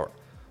the 4 hour.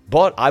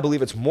 But I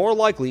believe it's more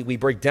likely we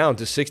break down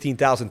to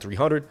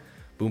 16,300.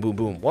 Boom, boom,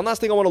 boom. One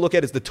last thing I want to look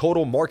at is the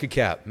total market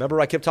cap.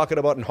 Remember, I kept talking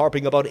about and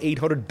harping about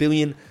 $800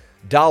 billion,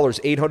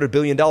 $800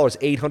 billion,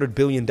 $800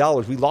 billion.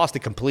 We lost it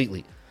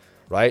completely,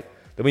 right?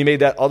 Then we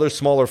made that other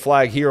smaller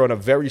flag here on a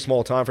very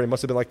small time frame. It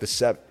must have been like the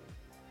 7.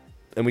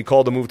 And we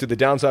called the move to the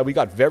downside. We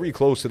got very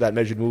close to that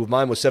measured move.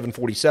 Mine was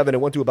 747.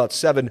 It went to about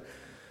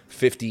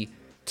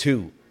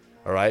 752.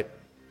 All right?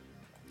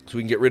 So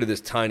we can get rid of this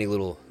tiny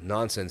little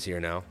nonsense here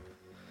now.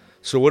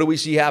 So what do we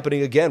see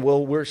happening again?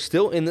 Well, we're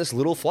still in this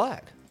little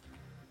flag.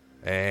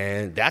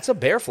 And that's a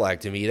bear flag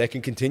to me that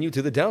can continue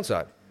to the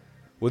downside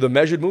with a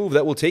measured move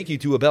that will take you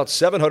to about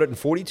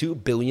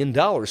 $742 billion.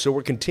 So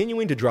we're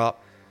continuing to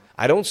drop.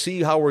 I don't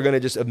see how we're going to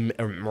just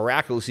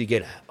miraculously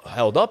get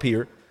held up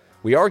here.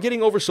 We are getting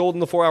oversold in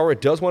the 4 hour.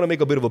 It does want to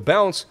make a bit of a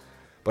bounce,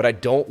 but I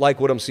don't like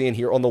what I'm seeing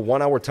here on the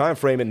 1 hour time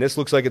frame, and this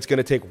looks like it's going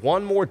to take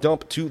one more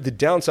dump to the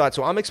downside.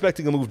 So I'm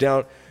expecting a move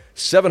down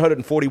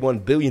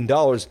 $741 billion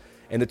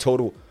in the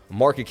total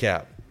market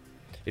cap.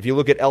 If you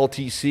look at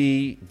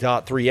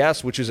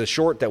LTC.3S, which is a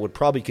short that would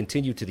probably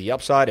continue to the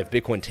upside if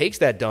Bitcoin takes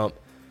that dump,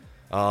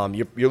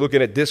 you're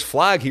looking at this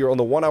flag here on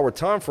the 1 hour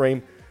time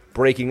frame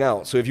breaking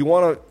out. So if you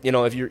want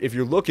to, if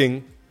you're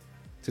looking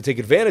to take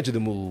advantage of the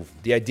move,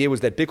 the idea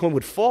was that Bitcoin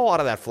would fall out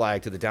of that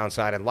flag to the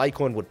downside and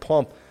Litecoin would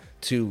pump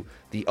to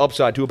the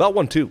upside to about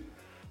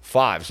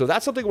 125. So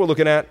that's something we're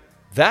looking at.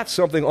 That's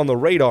something on the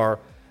radar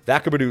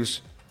that could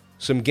produce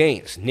some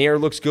gains. Nair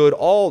looks good.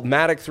 All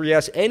Matic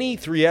 3S, any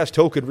 3S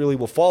token really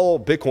will follow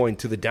Bitcoin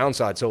to the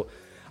downside. So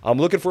I'm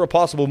looking for a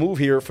possible move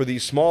here for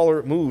these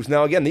smaller moves.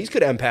 Now, again, these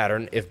could end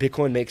pattern if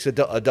Bitcoin makes a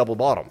double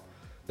bottom.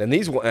 Then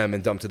these will end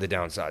and dump to the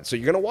downside. So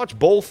you're going to watch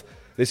both.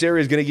 This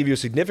area is going to give you a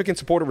significant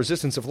support or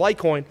resistance of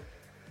Litecoin.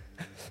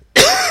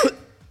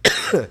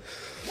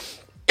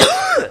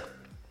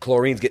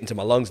 Chlorine's getting to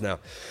my lungs now.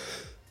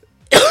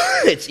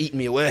 It's eating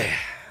me away.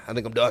 I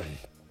think I'm done.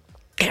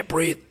 Can't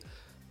breathe.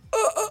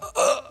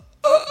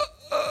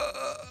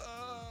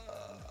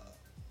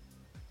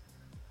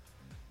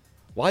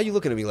 Why are you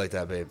looking at me like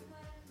that, babe?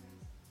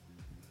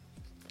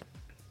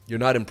 You're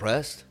not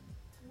impressed?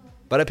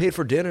 But I paid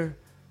for dinner.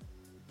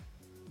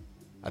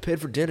 I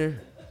paid for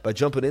dinner by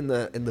jumping in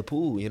the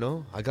pool, you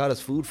know? I got us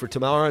food for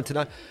tomorrow and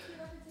tonight.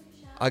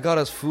 I got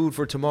us food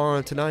for tomorrow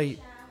and tonight.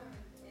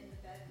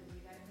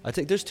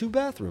 There's 2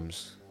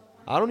 bathrooms.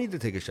 I don't need to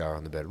take a shower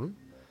in the bedroom,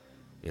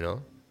 you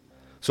know?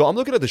 So I'm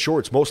looking at the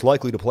shorts most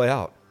likely to play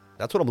out.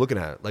 That's what I'm looking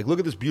at. Like, look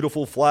at this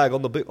beautiful flag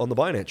on the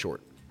Binance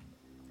short.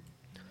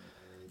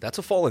 That's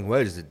a falling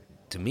wedge that,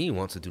 to me,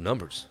 wants to do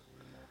numbers.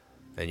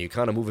 And you're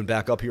kind of moving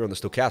back up here on the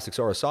stochastics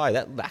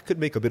RSI. That could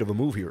make a bit of a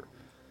move here.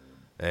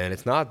 And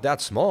it's not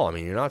that small. I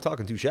mean, you're not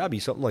talking too shabby.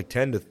 Something like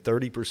 10 to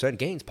 30%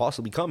 gains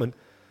possibly coming.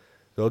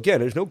 So again,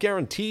 there's no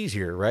guarantees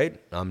here, right?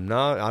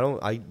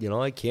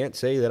 I can't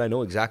say that I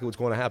know exactly what's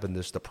going to happen.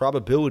 The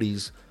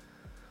probabilities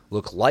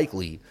look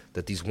likely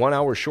that these 1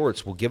 hour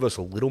shorts will give us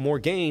a little more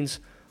gains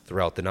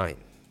throughout the night.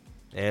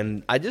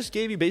 And I just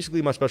gave you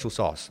basically my special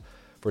sauce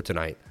for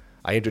tonight.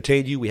 I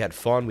entertained you. We had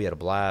fun. We had a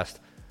blast.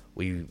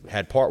 We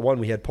had part 1.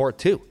 We had part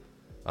 2.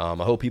 I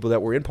hope people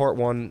that were in part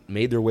 1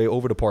 made their way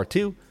over to part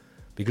 2.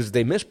 Because if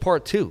they missed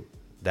part 2,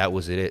 that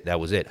was it. That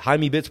was it. High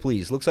me bits,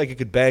 please. Looks like it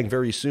could bang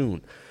very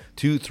soon.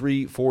 2,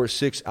 3, 4,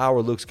 6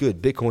 hour looks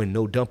good. Bitcoin,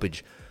 no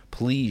dumpage.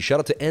 Please. Shout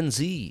out to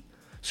NZ.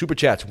 Super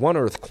chats, One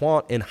Earth,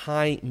 Quant, and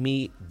High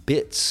Me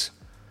Bits.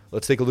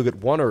 Let's take a look at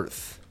One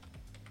Earth.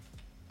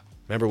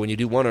 Remember, when you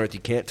do One Earth,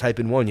 you can't type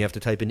in 1. You have to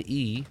type in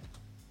E.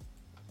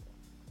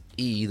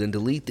 E, then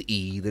delete the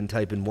E, then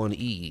type in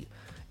 1E.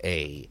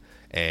 A.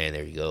 And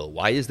there you go.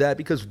 Why is that?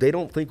 Because they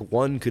don't think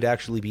 1 could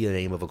actually be the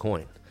name of a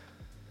coin.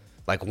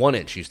 Like 1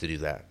 inch used to do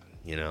that,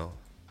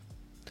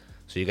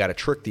 So you got to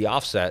trick the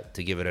offset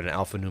to give it an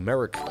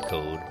alphanumeric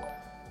code,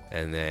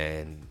 and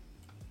then,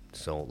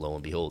 so lo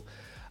and behold.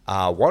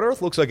 One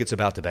Earth looks like it's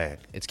about to bang.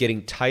 It's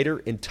getting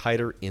tighter and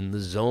tighter in the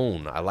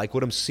zone. I like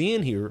what I'm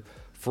seeing here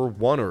for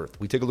One Earth.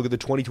 We take a look at the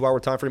 22-hour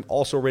time frame,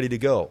 also ready to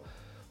go.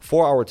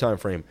 4-hour time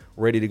frame,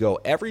 ready to go.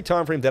 Every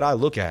time frame that I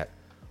look at,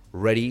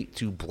 ready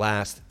to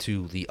blast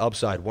to the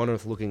upside. One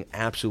Earth looking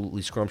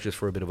absolutely scrumptious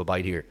for a bit of a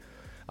bite here.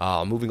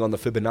 Moving on the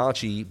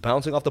Fibonacci,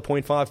 bouncing off the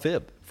 0.5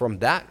 fib. From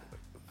that,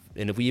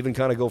 and if we even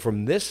kind of go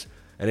from this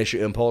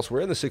initial impulse,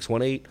 we're in the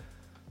 618,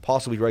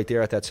 possibly right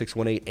there at that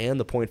 618 and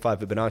the 0.5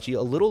 Fibonacci.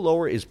 A little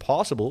lower is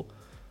possible.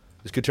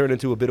 This could turn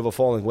into a bit of a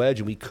falling wedge,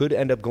 and we could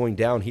end up going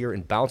down here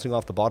and bouncing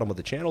off the bottom of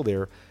the channel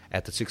there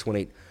at the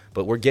 618.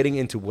 But we're getting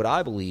into what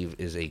I believe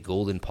is a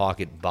golden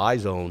pocket buy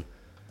zone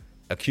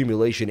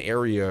accumulation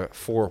area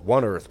for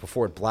One Earth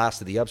before it blasts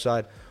to the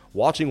upside.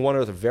 Watching One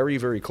Earth very,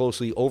 very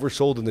closely.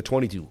 Oversold in the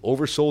 22,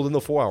 oversold in the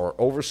 4-hour,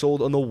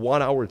 oversold on the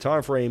 1-hour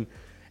time frame.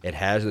 It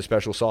has the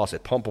special sauce.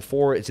 It pumped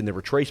before. It's in the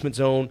retracement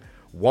zone.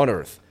 One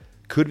Earth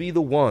could be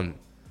the one.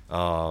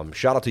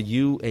 Shout out to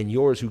you and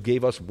yours who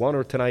gave us One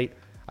Earth tonight.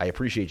 I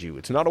appreciate you.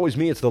 It's not always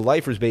me. It's the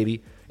lifers,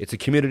 baby. It's a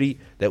community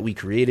that we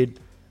created.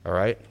 All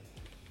right.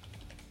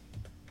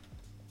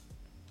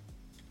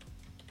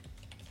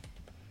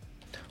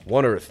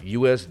 One Earth,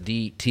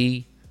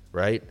 USDT,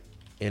 right?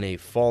 In a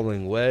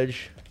falling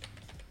wedge.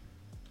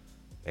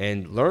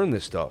 And learn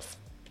this stuff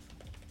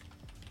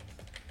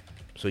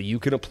so you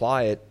can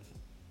apply it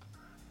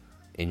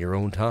in your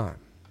own time,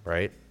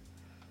 right?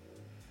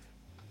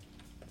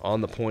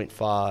 On the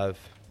 0.5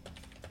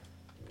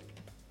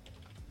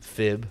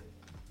 fib,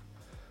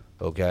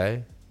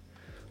 okay?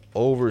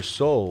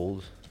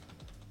 Oversold,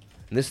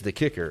 and this is the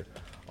kicker,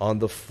 on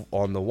the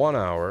 1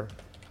 hour,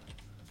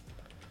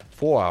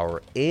 4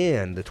 hour,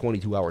 and the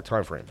 22-hour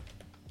time frame.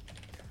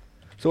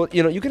 So,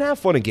 you can have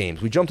fun in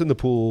games. We jumped in the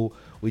pool.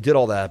 We did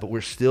all that, but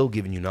we're still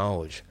giving you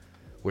knowledge.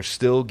 We're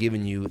still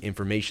giving you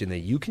information that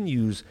you can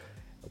use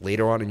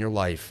later on in your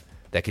life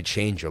that could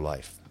change your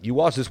life. You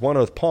watch this One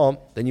Earth pump,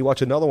 then you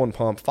watch another one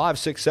pump, 5,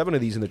 6, 7 of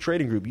these in the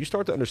trading group. You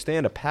start to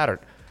understand a pattern.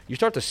 You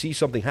start to see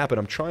something happen.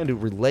 I'm trying to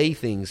relay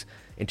things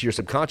into your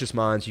subconscious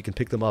mind so you can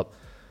pick them up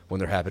when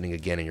they're happening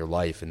again in your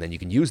life, and then you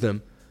can use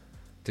them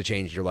to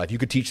change your life. You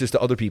could teach this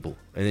to other people,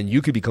 and then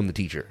you could become the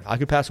teacher. I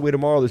could pass away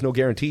tomorrow. There's no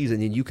guarantees,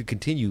 and then you could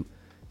continue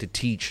to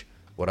teach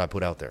what I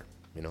put out there,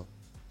 Do you know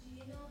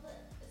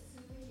that the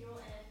superhero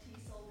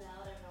NFT sold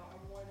out and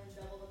are more than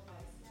double the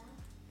price now?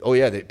 Oh,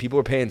 yeah. People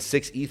are paying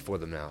 6 ETH for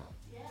them now.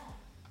 Yeah.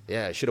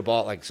 Yeah, I should have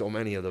bought like so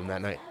many of them that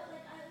night. I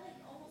don't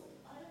know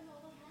what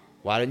happened.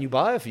 Why didn't you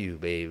buy a few,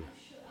 babe?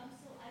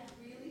 I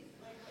really,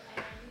 I knew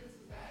this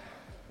was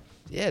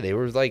happening. Yeah, they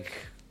were like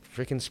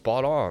freaking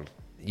spot on.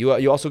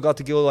 You also got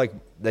to go like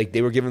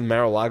they were giving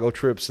Mar-a-Lago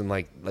trips and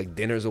like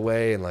dinners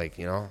away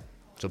and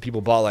so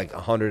people bought like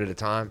 100 at a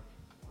time.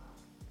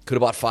 Could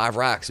have bought 5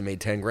 racks and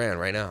made 10 grand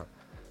right now.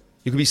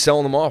 You could be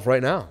selling them off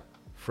right now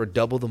for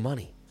double the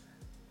money,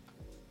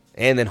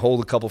 and then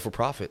hold a couple for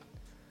profit.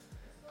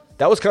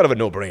 That was kind of a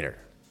no-brainer.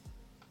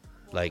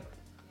 That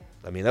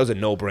was a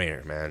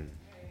no-brainer, man.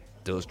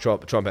 Those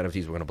Trump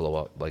NFTs were gonna blow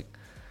up. Like,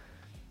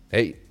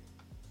 hey,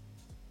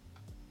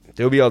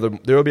 there'll be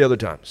other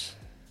times.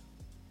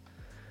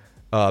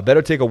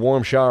 Better take a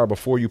warm shower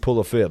before you pull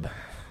a fib.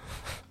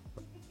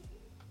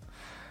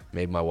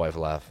 Made my wife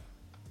laugh.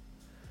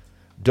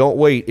 Don't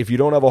wait. If you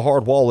don't have a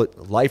hard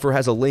wallet, Lifer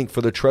has a link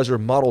for the Trezor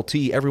Model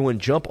T. Everyone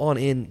jump on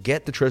in.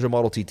 Get the Trezor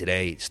Model T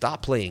today.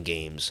 Stop playing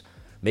games.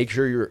 Make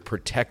sure you're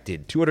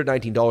protected.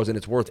 $219, and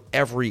it's worth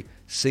every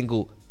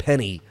single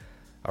penny.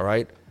 All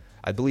right?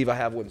 I believe I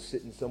have one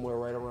sitting somewhere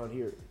right around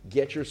here.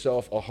 Get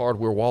yourself a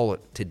hardware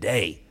wallet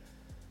today.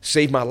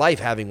 Saved my life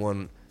having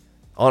one.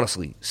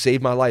 Honestly,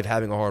 saved my life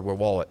having a hardware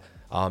wallet.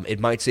 It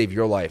might save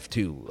your life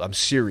too. I'm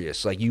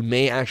serious. Like, you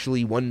may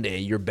actually one day,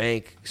 your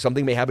bank,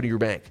 something may happen to your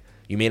bank.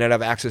 You may not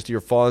have access to your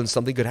funds.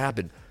 Something could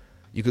happen.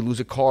 You could lose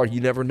a card. You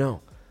never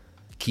know.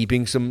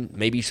 Keeping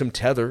maybe some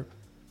tether,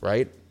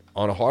 right,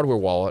 on a hardware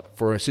wallet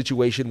for a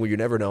situation where you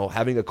never know.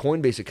 Having a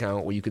Coinbase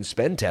account where you can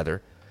spend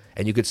tether,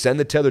 and you could send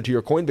the tether to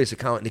your Coinbase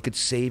account, and it could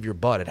save your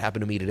butt. It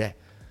happened to me today.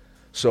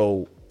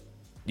 So,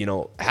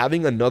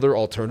 having another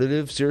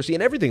alternative, seriously,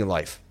 in everything in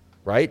life,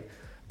 right?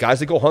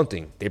 Guys that go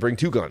hunting, they bring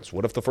 2 guns.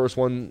 What if the first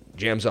one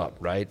jams up,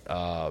 right?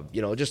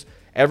 Just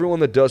everyone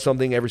that does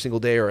something every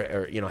single day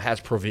or has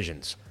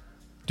provisions.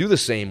 Do the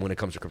same when it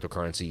comes to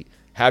cryptocurrency.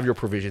 Have your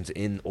provisions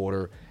in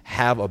order.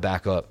 Have a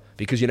backup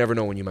because you never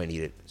know when you might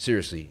need it.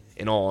 Seriously,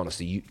 in all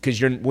honesty, because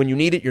when you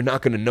need it, you're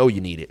not going to know you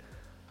need it.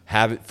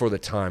 Have it for the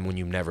time when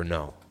you never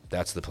know.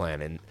 That's the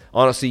plan. And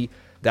honestly,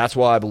 that's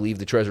why I believe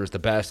the Trezor is the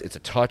best. It's a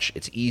touch.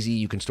 It's easy.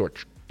 You can store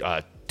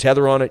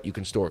Tether on it. You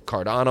can store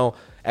Cardano,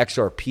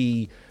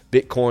 XRP,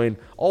 Bitcoin,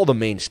 all the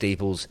main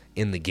staples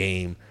in the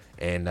game,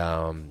 and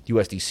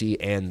USDC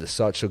and the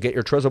such. So get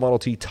your Trezor Model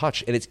T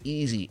Touch, and it's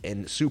easy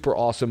and super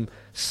awesome.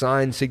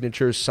 Sign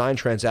signatures, sign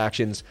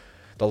transactions.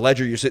 The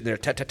Ledger, you're sitting there,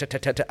 tat, tat, tat,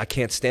 tat, tat, tat. I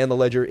can't stand the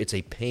Ledger. It's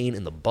a pain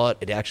in the butt.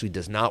 It actually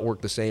does not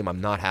work the same. I'm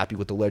not happy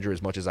with the Ledger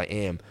as much as I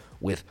am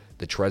with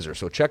the Trezor.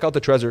 So check out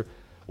the Trezor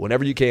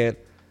whenever you can.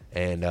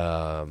 And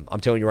I'm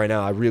telling you right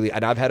now,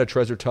 and I've had a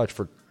Trezor Touch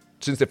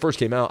since it first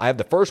came out. I have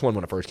the first one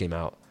when it first came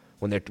out.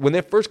 When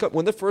the first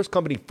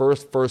company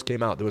first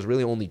came out, there was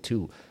really only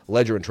two,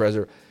 Ledger and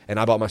Trezor, and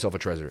I bought myself a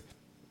Trezor.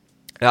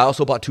 And I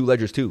also bought two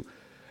Ledgers too.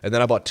 And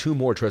then I bought two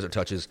more Trezor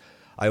Touches.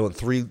 I own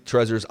 3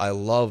 Trezors. I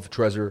love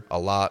Trezor a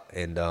lot,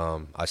 and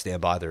I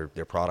stand by their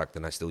product,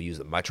 and I still use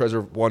them. My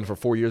Trezor one for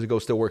 4 years ago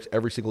still works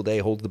every single day,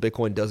 holds the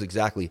Bitcoin, does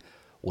exactly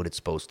what it's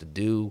supposed to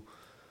do.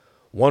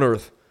 One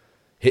Earth,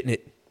 hitting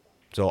it.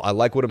 So I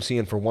like what I'm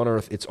seeing for One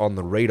Earth. It's on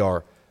the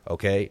radar,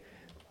 okay?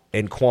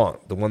 And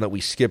Quant, the one that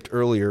we skipped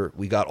earlier,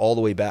 we got all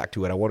the way back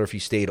to it. I wonder if he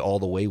stayed all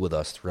the way with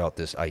us throughout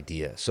this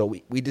idea. So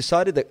we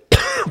decided that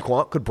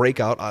Quant could break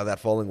out of that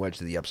falling wedge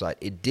to the upside.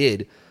 It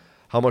did.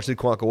 How much did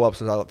Quant go up?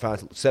 Since I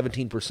found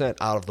 17%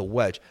 out of the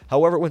wedge.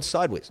 However, it went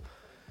sideways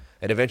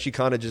and eventually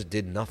kind of just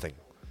did nothing.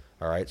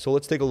 All right, so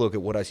let's take a look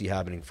at what I see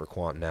happening for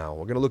Quant now.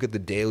 We're going to look at the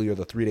daily or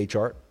the 3-day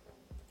chart.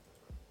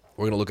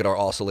 We're going to look at our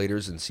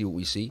oscillators and see what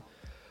we see.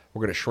 We're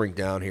going to shrink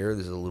down here.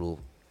 This is a little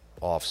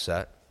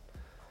offset.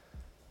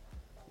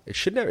 It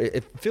should never.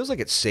 It feels like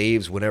it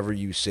saves whenever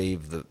you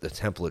save the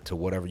template to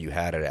whatever you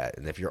had it at.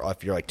 And if you're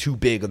like too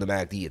big on the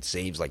MACD, it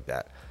saves like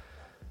that.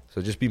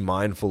 So just be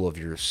mindful of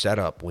your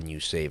setup when you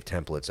save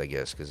templates, I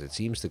guess, because it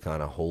seems to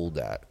kind of hold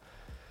that.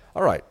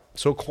 All right,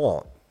 so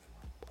Quant.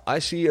 I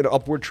see an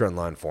upward trend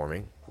line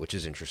forming, which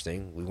is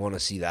interesting. We want to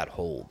see that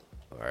hold.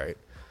 All right.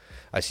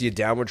 I see a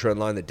downward trend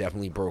line that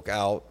definitely broke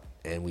out,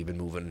 and we've been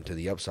moving to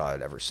the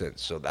upside ever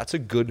since. So that's a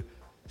good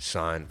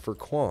sign for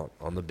Quant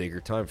on the bigger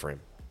time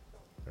frame.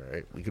 All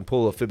right, we can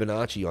pull a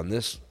Fibonacci on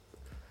this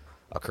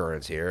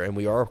occurrence here, and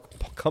we are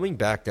coming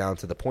back down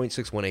to the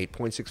 0.618,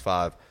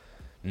 0.65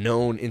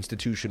 known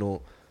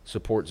institutional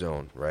support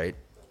zone, right?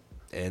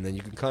 And then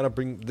you can kind of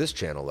bring this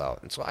channel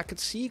out. And so I could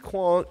see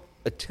Quant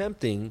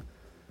attempting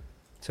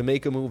to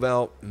make a move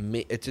out.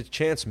 It's a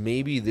chance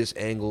maybe this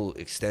angle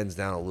extends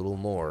down a little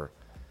more.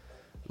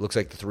 Looks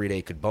like the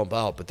 3-day could bump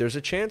out, but there's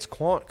a chance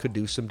Quant could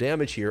do some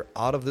damage here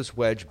out of this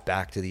wedge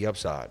back to the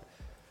upside.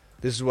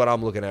 This is what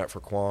I'm looking at for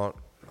Quant.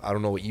 I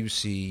don't know what you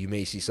see. You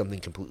may see something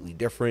completely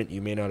different.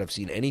 You may not have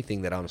seen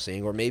anything that I'm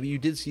seeing, or maybe you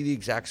did see the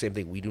exact same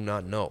thing. We do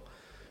not know.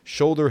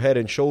 Shoulder, head,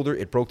 and shoulder.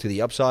 It broke to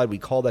the upside. We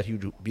call that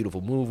huge,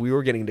 beautiful move. We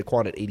were getting to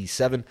Quant at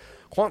 87.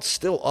 Quant's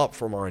still up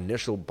from our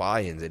initial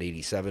buy-ins at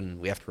 87.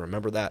 We have to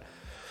remember that.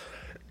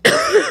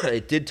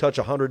 It did touch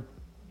 100,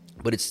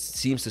 but it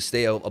seems to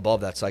stay above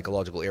that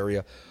psychological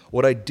area.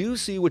 What I do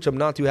see, which I'm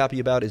not too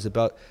happy about, is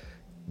about,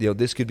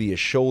 this could be a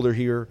shoulder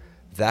here.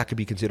 That could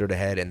be considered a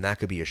head, and that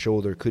could be a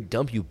shoulder. Could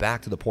dump you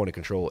back to the point of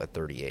control at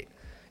 38.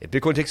 If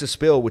Bitcoin takes a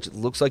spill, which it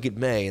looks like it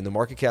may, and the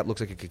market cap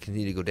looks like it could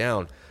continue to go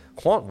down,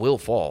 Quant will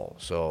fall.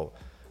 So,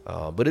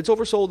 but it's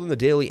oversold in the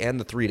daily and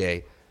the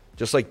 3-day,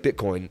 just like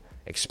Bitcoin.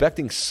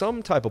 Expecting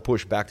some type of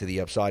push back to the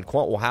upside,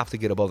 Quant will have to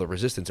get above the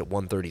resistance at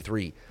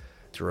 133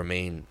 to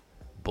remain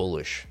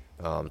bullish.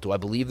 Do I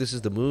believe this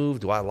is the move?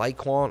 Do I like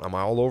Quant? Am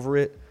I all over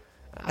it?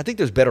 I think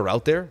there's better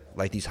out there,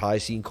 like these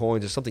high-seen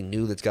coins. There's something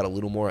new that's got a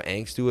little more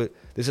angst to it.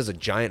 This has a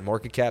giant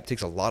market cap.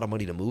 Takes a lot of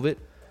money to move it.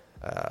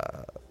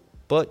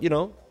 But,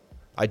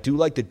 I do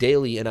like the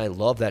daily, and I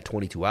love that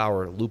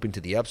 22-hour looping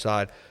to the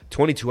upside.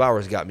 22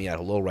 hours got me at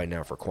a low right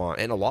now for Quant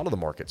and a lot of the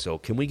market. So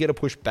can we get a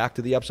push back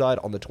to the upside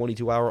on the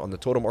 22-hour, on the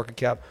total market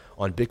cap,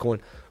 on Bitcoin?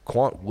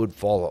 Quant would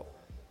follow.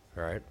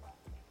 All right?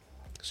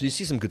 So you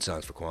see some good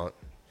signs for Quant.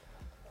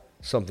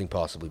 Something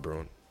possibly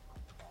brewing.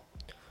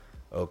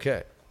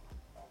 Okay.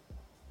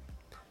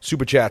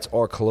 Super chats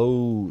are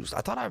closed. I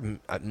thought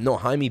no,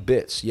 Jaime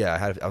Bits.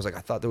 Yeah,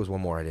 I thought there was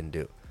one more I didn't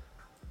do.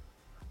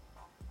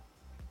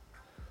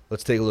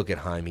 Let's take a look at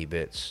Jaime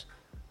Bits.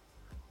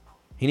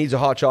 He needs a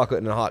hot chocolate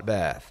and a hot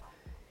bath.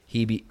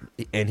 He be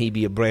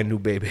a brand new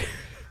baby.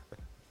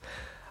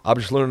 I'm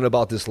just learning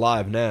about this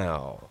live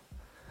now.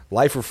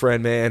 Lifer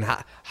friend, man.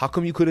 How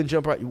come you couldn't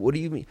jump right? What do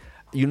you mean?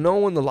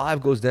 When the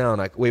live goes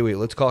down, wait,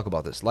 let's talk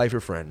about this.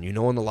 Lifer friend,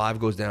 when the live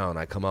goes down,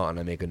 I come out and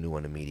I make a new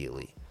one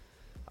immediately.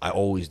 I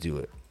always do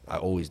it.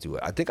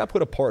 I think I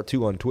put a part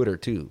 2 on Twitter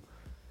too.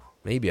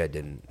 Maybe I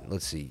didn't.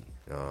 Let's see.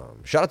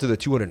 Shout out to the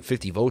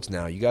 250 votes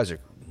now. You guys are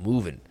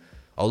moving.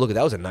 Oh, look,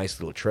 that was a nice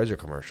little Trezor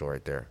commercial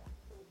right there.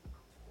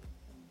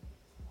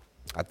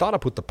 I thought I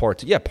put the part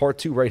 2. Yeah, part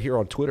 2 right here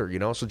on Twitter,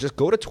 So just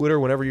go to Twitter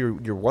whenever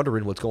you're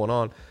wondering what's going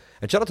on.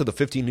 And shout out to the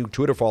 15 new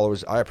Twitter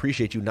followers. I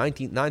appreciate you.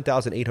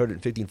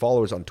 9,815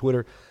 followers on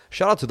Twitter.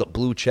 Shout out to the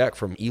blue check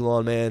from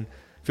Elon, man.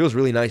 Feels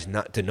really nice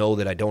not to know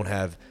that I don't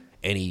have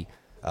any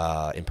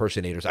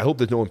impersonators. I hope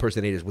there's no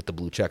impersonators with the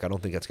blue check. I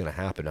don't think that's going to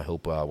happen. I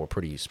hope we're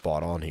pretty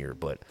spot on here.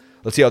 But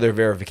let's see how their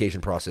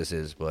verification process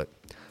is. But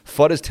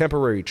FUD is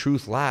temporary.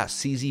 Truth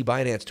lasts. CZ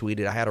Binance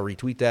tweeted. I had to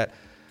retweet that.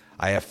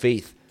 I have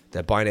faith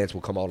that Binance will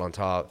come out on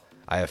top.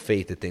 I have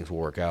faith that things will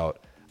work out.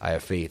 I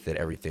have faith that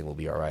everything will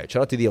be all right.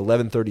 Shout out to the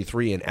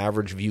 1133 and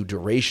average view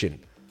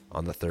duration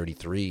on the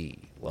 33.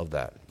 Love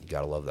that. You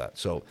got to love that.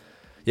 So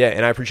Yeah,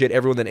 and I appreciate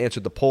everyone that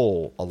answered the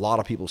poll. A lot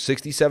of people,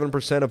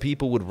 67% of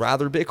people would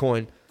rather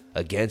Bitcoin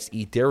against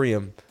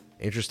Ethereum.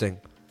 Interesting.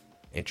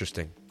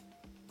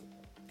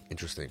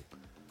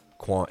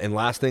 And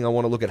last thing, I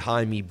want to look at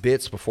Jaime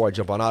Bits before I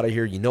jump on out of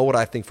here. You know what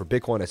I think for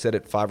Bitcoin? I said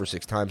it 5 or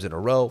 6 times in a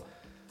row.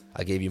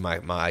 I gave you my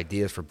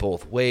ideas for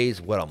both ways,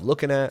 what I'm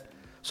looking at.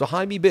 So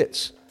Jaime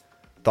Bits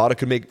thought it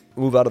could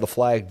move out of the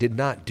flag, did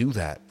not do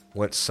that.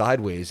 Went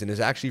sideways and is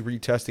actually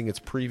retesting its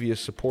previous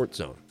support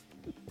zone.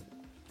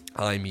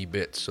 Jaime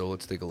Bits. So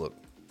let's take a look.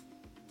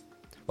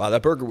 Wow,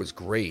 that burger was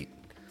great.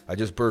 I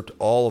just burped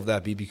all of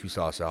that BBQ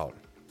sauce out.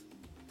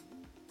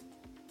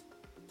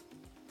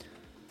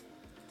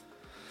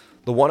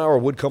 The 1 hour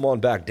would come on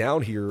back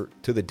down here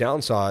to the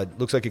downside.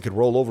 Looks like it could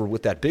roll over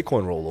with that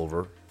Bitcoin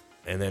rollover.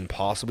 And then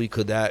possibly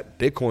could that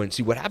Bitcoin...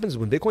 See, what happens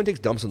when Bitcoin takes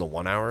dumps in the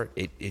 1 hour,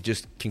 it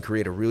just can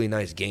create a really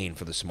nice gain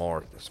for the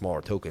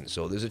smaller tokens.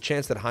 So there's a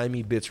chance that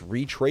Jaime Bits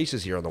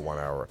retraces here on the 1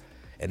 hour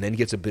and then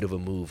gets a bit of a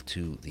move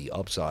to the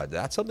upside.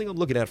 That's something I'm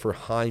looking at for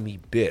Jaime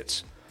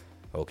Bits.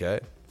 Okay?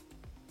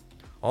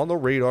 On the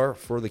radar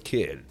for the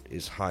kid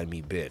is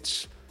Jaime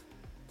Bits.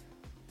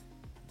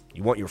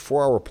 You want your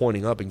 4 hour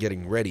pointing up and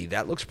getting ready.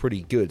 That looks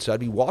pretty good. So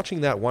I'd be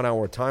watching that 1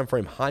 hour time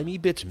frame. Jaime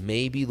Bits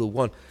may be the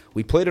one.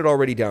 We played it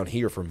already down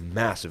here for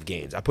massive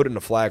gains. I put it in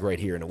a flag right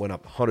here and it went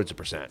up hundreds of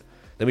percent.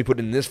 Then we put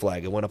it in this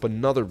flag. It went up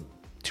another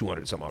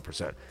 200 some odd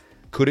percent.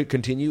 Could it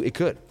continue? It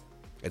could.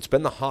 It's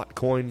been the hot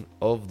coin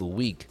of the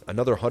week.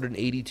 Another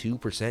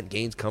 182%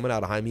 gains coming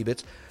out of Jaime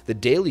Bits. The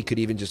daily could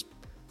even just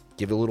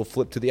give it a little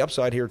flip to the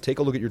upside here. Take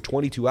a look at your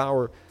 22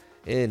 hour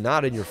and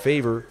not in your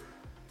favor.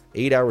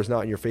 8 hours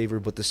not in your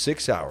favor, but the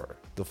 6 hour,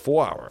 the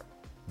 4 hour,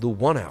 the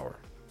 1 hour.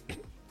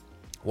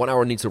 1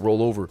 hour needs to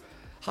roll over.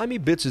 Jaime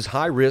Bits is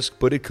high risk,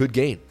 but it could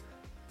gain.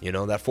 You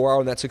know, that 4 hour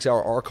and that 6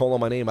 hour are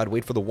calling my name. I'd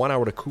wait for the 1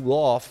 hour to cool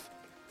off,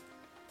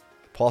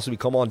 possibly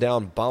come on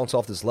down, bounce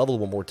off this level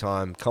one more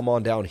time, come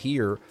on down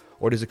here,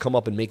 or does it come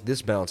up and make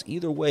this bounce?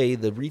 Either way,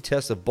 the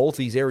retest of both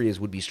these areas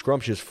would be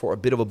scrumptious for a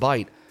bit of a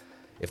bite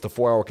if the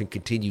 4 hour can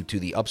continue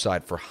to the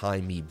upside for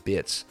Jaime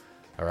Bits.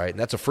 All right, and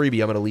that's a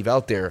freebie I'm going to leave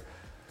out there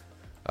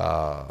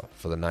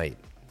for the night.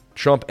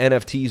 Trump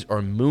NFTs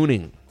are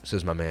mooning,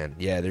 says my man.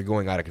 Yeah, they're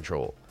going out of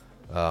control.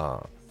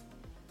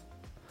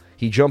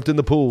 He jumped in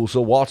the pool,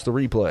 so watch the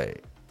replay.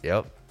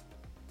 Yep.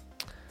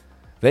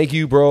 Thank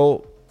you,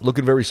 bro.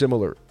 Looking very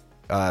similar.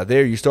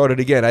 There, you started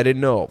again. I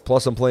didn't know.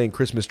 Plus, I'm playing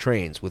Christmas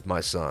Trains with my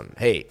son.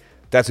 Hey,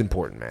 that's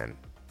important, man.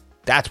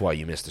 That's why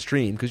you missed the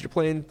stream, because you're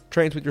playing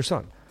trains with your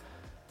son.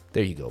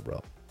 There you go,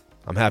 bro.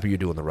 I'm happy you're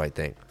doing the right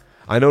thing.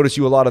 I notice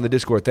you a lot on the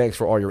Discord. Thanks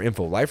for all your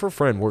info. Lifer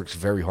Friend works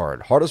very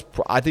hard.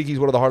 I think he's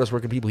one of the hardest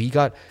working people. He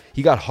got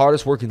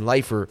hardest working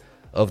lifer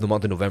of the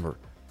month of November.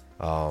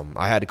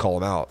 I had to call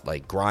him out,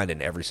 like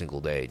grinding every single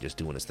day, just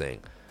doing his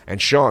thing.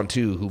 And Sean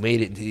too, who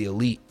made it into the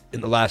elite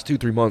in the last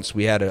 2-3 months.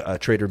 We had a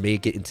trader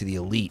make it into the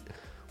elite,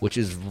 which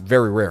is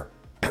very rare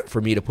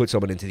for me to put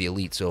someone into the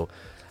elite. So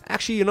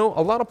actually, you know,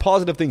 a lot of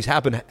positive things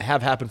have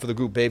happened for the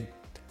group, babe,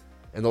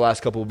 in the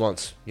last couple of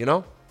months. You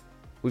know,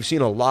 we've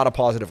seen a lot of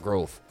positive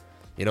growth.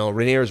 You know,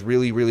 Rainier's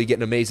really, really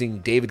getting amazing.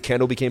 David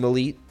Kendall became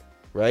elite,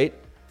 right?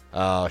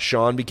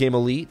 Sean became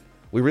elite.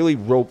 We really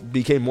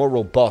became more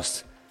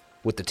robust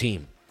with the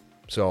team.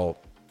 So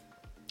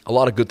a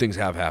lot of good things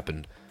have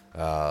happened.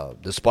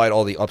 Despite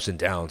all the ups and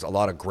downs, a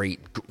lot of great,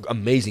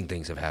 amazing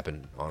things have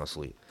happened,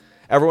 honestly.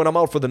 Everyone, I'm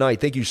out for the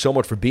night. Thank you so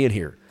much for being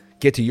here.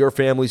 Get to your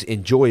families.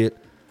 Enjoy it.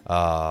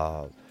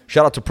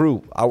 Shout out to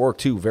Prue. I work,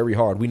 too, very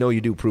hard. We know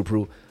you do,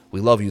 Prue.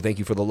 We love you. Thank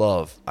you for the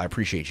love. I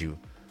appreciate you.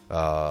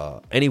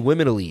 Any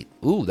women elite?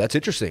 Ooh, that's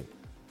interesting.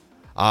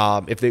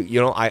 If they, you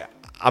know,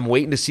 I'm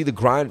waiting to see the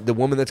grind, the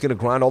woman that's going to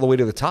grind all the way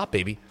to the top,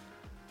 baby.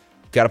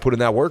 Got to put in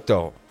that work,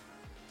 though.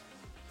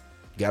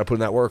 Got to put in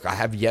that work. I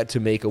have yet to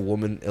make a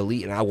woman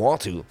elite, and I want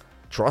to.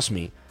 Trust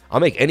me. I'll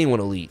make anyone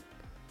elite.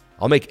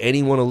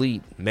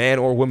 Man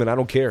or woman, I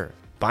don't care.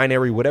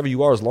 Binary, whatever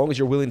you are, as long as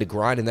you're willing to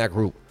grind in that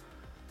group.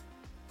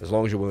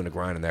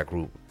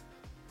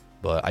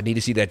 But I need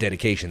to see that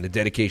dedication. The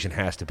dedication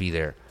has to be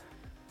there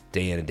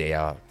day in and day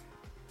out.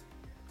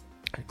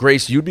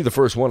 Grace, you'd be the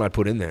first one I'd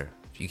put in there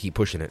if you keep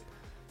pushing it.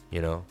 You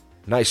know,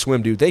 nice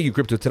swim, dude. Thank you,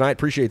 Crypto Tonight.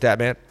 Appreciate that,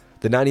 man.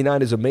 The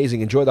 99 is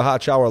amazing. Enjoy the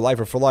hot shower,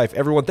 lifer for life.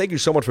 Everyone, thank you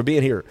so much for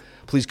being here.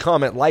 Please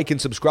comment, like, and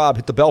subscribe.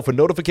 Hit the bell for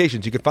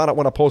notifications. You can find out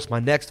when I post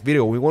my next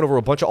video. We went over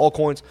a bunch of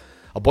altcoins,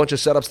 a bunch of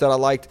setups that I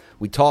liked.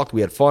 We talked.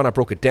 We had fun. I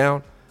broke it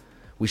down.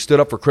 We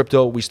stood up for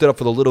crypto. We stood up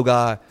for the little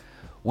guy.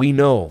 We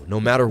know, no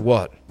matter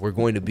what, we're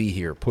going to be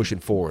here pushing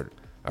forward.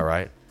 All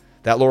right?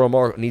 That Laura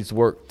Mark needs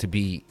work to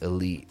be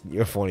elite.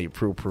 You're funny,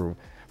 Prue. Prue,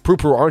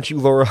 aren't you,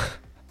 Laura?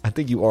 I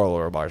think you are,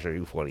 Laura Marshall.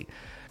 You're funny.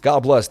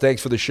 God bless.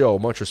 Thanks for the show.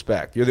 Much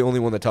respect. You're the only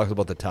one that talks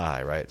about the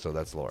tie, right? So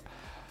that's Laura.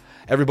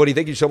 Everybody,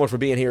 thank you so much for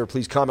being here.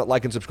 Please comment,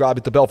 like, and subscribe.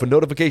 Hit the bell for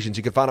notifications.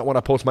 You can find out when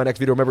I post my next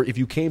video. Remember, if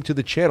you came to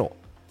the channel,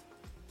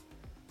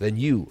 then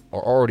you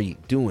are already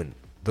doing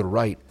the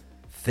right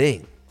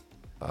thing.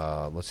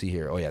 Let's see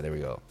here. Oh, yeah, there we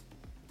go.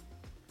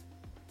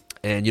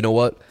 And you know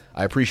what?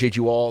 I appreciate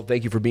you all.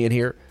 Thank you for being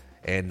here.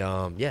 And,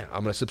 yeah,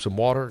 I'm going to sip some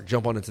water,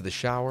 jump on into the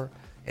shower,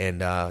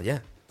 And yeah,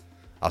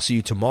 I'll see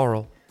you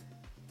tomorrow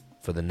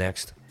for the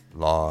next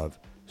live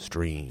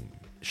stream.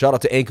 Shout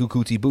out to Anku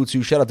Kuti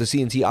Butsu. Shout out to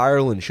CNT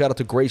Ireland. Shout out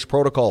to Grace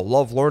Protocol,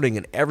 Love Learning,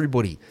 and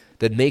everybody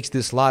that makes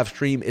this live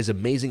stream as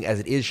amazing as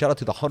it is. Shout out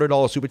to the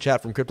 $100 super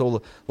chat from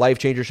Crypto Life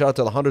Changer. Shout out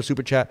to the $100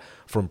 super chat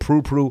from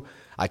Prue Prue.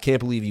 I can't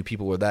believe you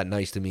people were that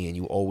nice to me, and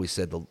you always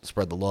said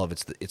spread the love.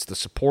 It's the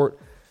support.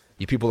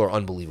 You people are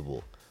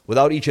unbelievable.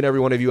 Without each and every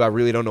one of you, I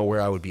really don't know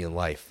where I would be in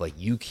life. Like,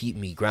 you keep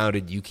me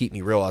grounded. You keep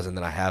me realizing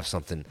that I have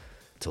something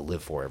to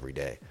live for every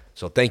day.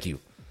 So thank you.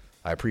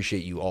 I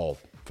appreciate you all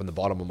from the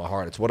bottom of my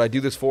heart. It's what I do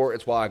this for.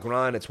 It's why I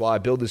grind. It's why I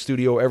build this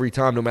studio every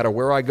time, no matter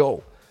where I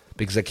go,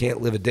 because I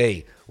can't live a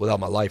day without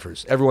my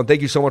lifers. Everyone,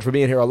 thank you so much for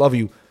being here. I love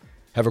you.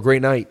 Have a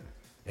great night,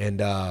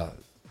 and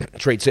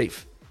trade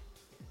safe.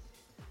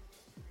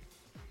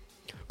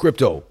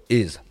 Crypto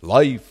is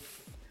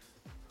life.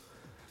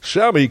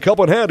 Sammy Cup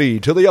and Handy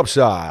to the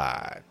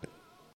upside.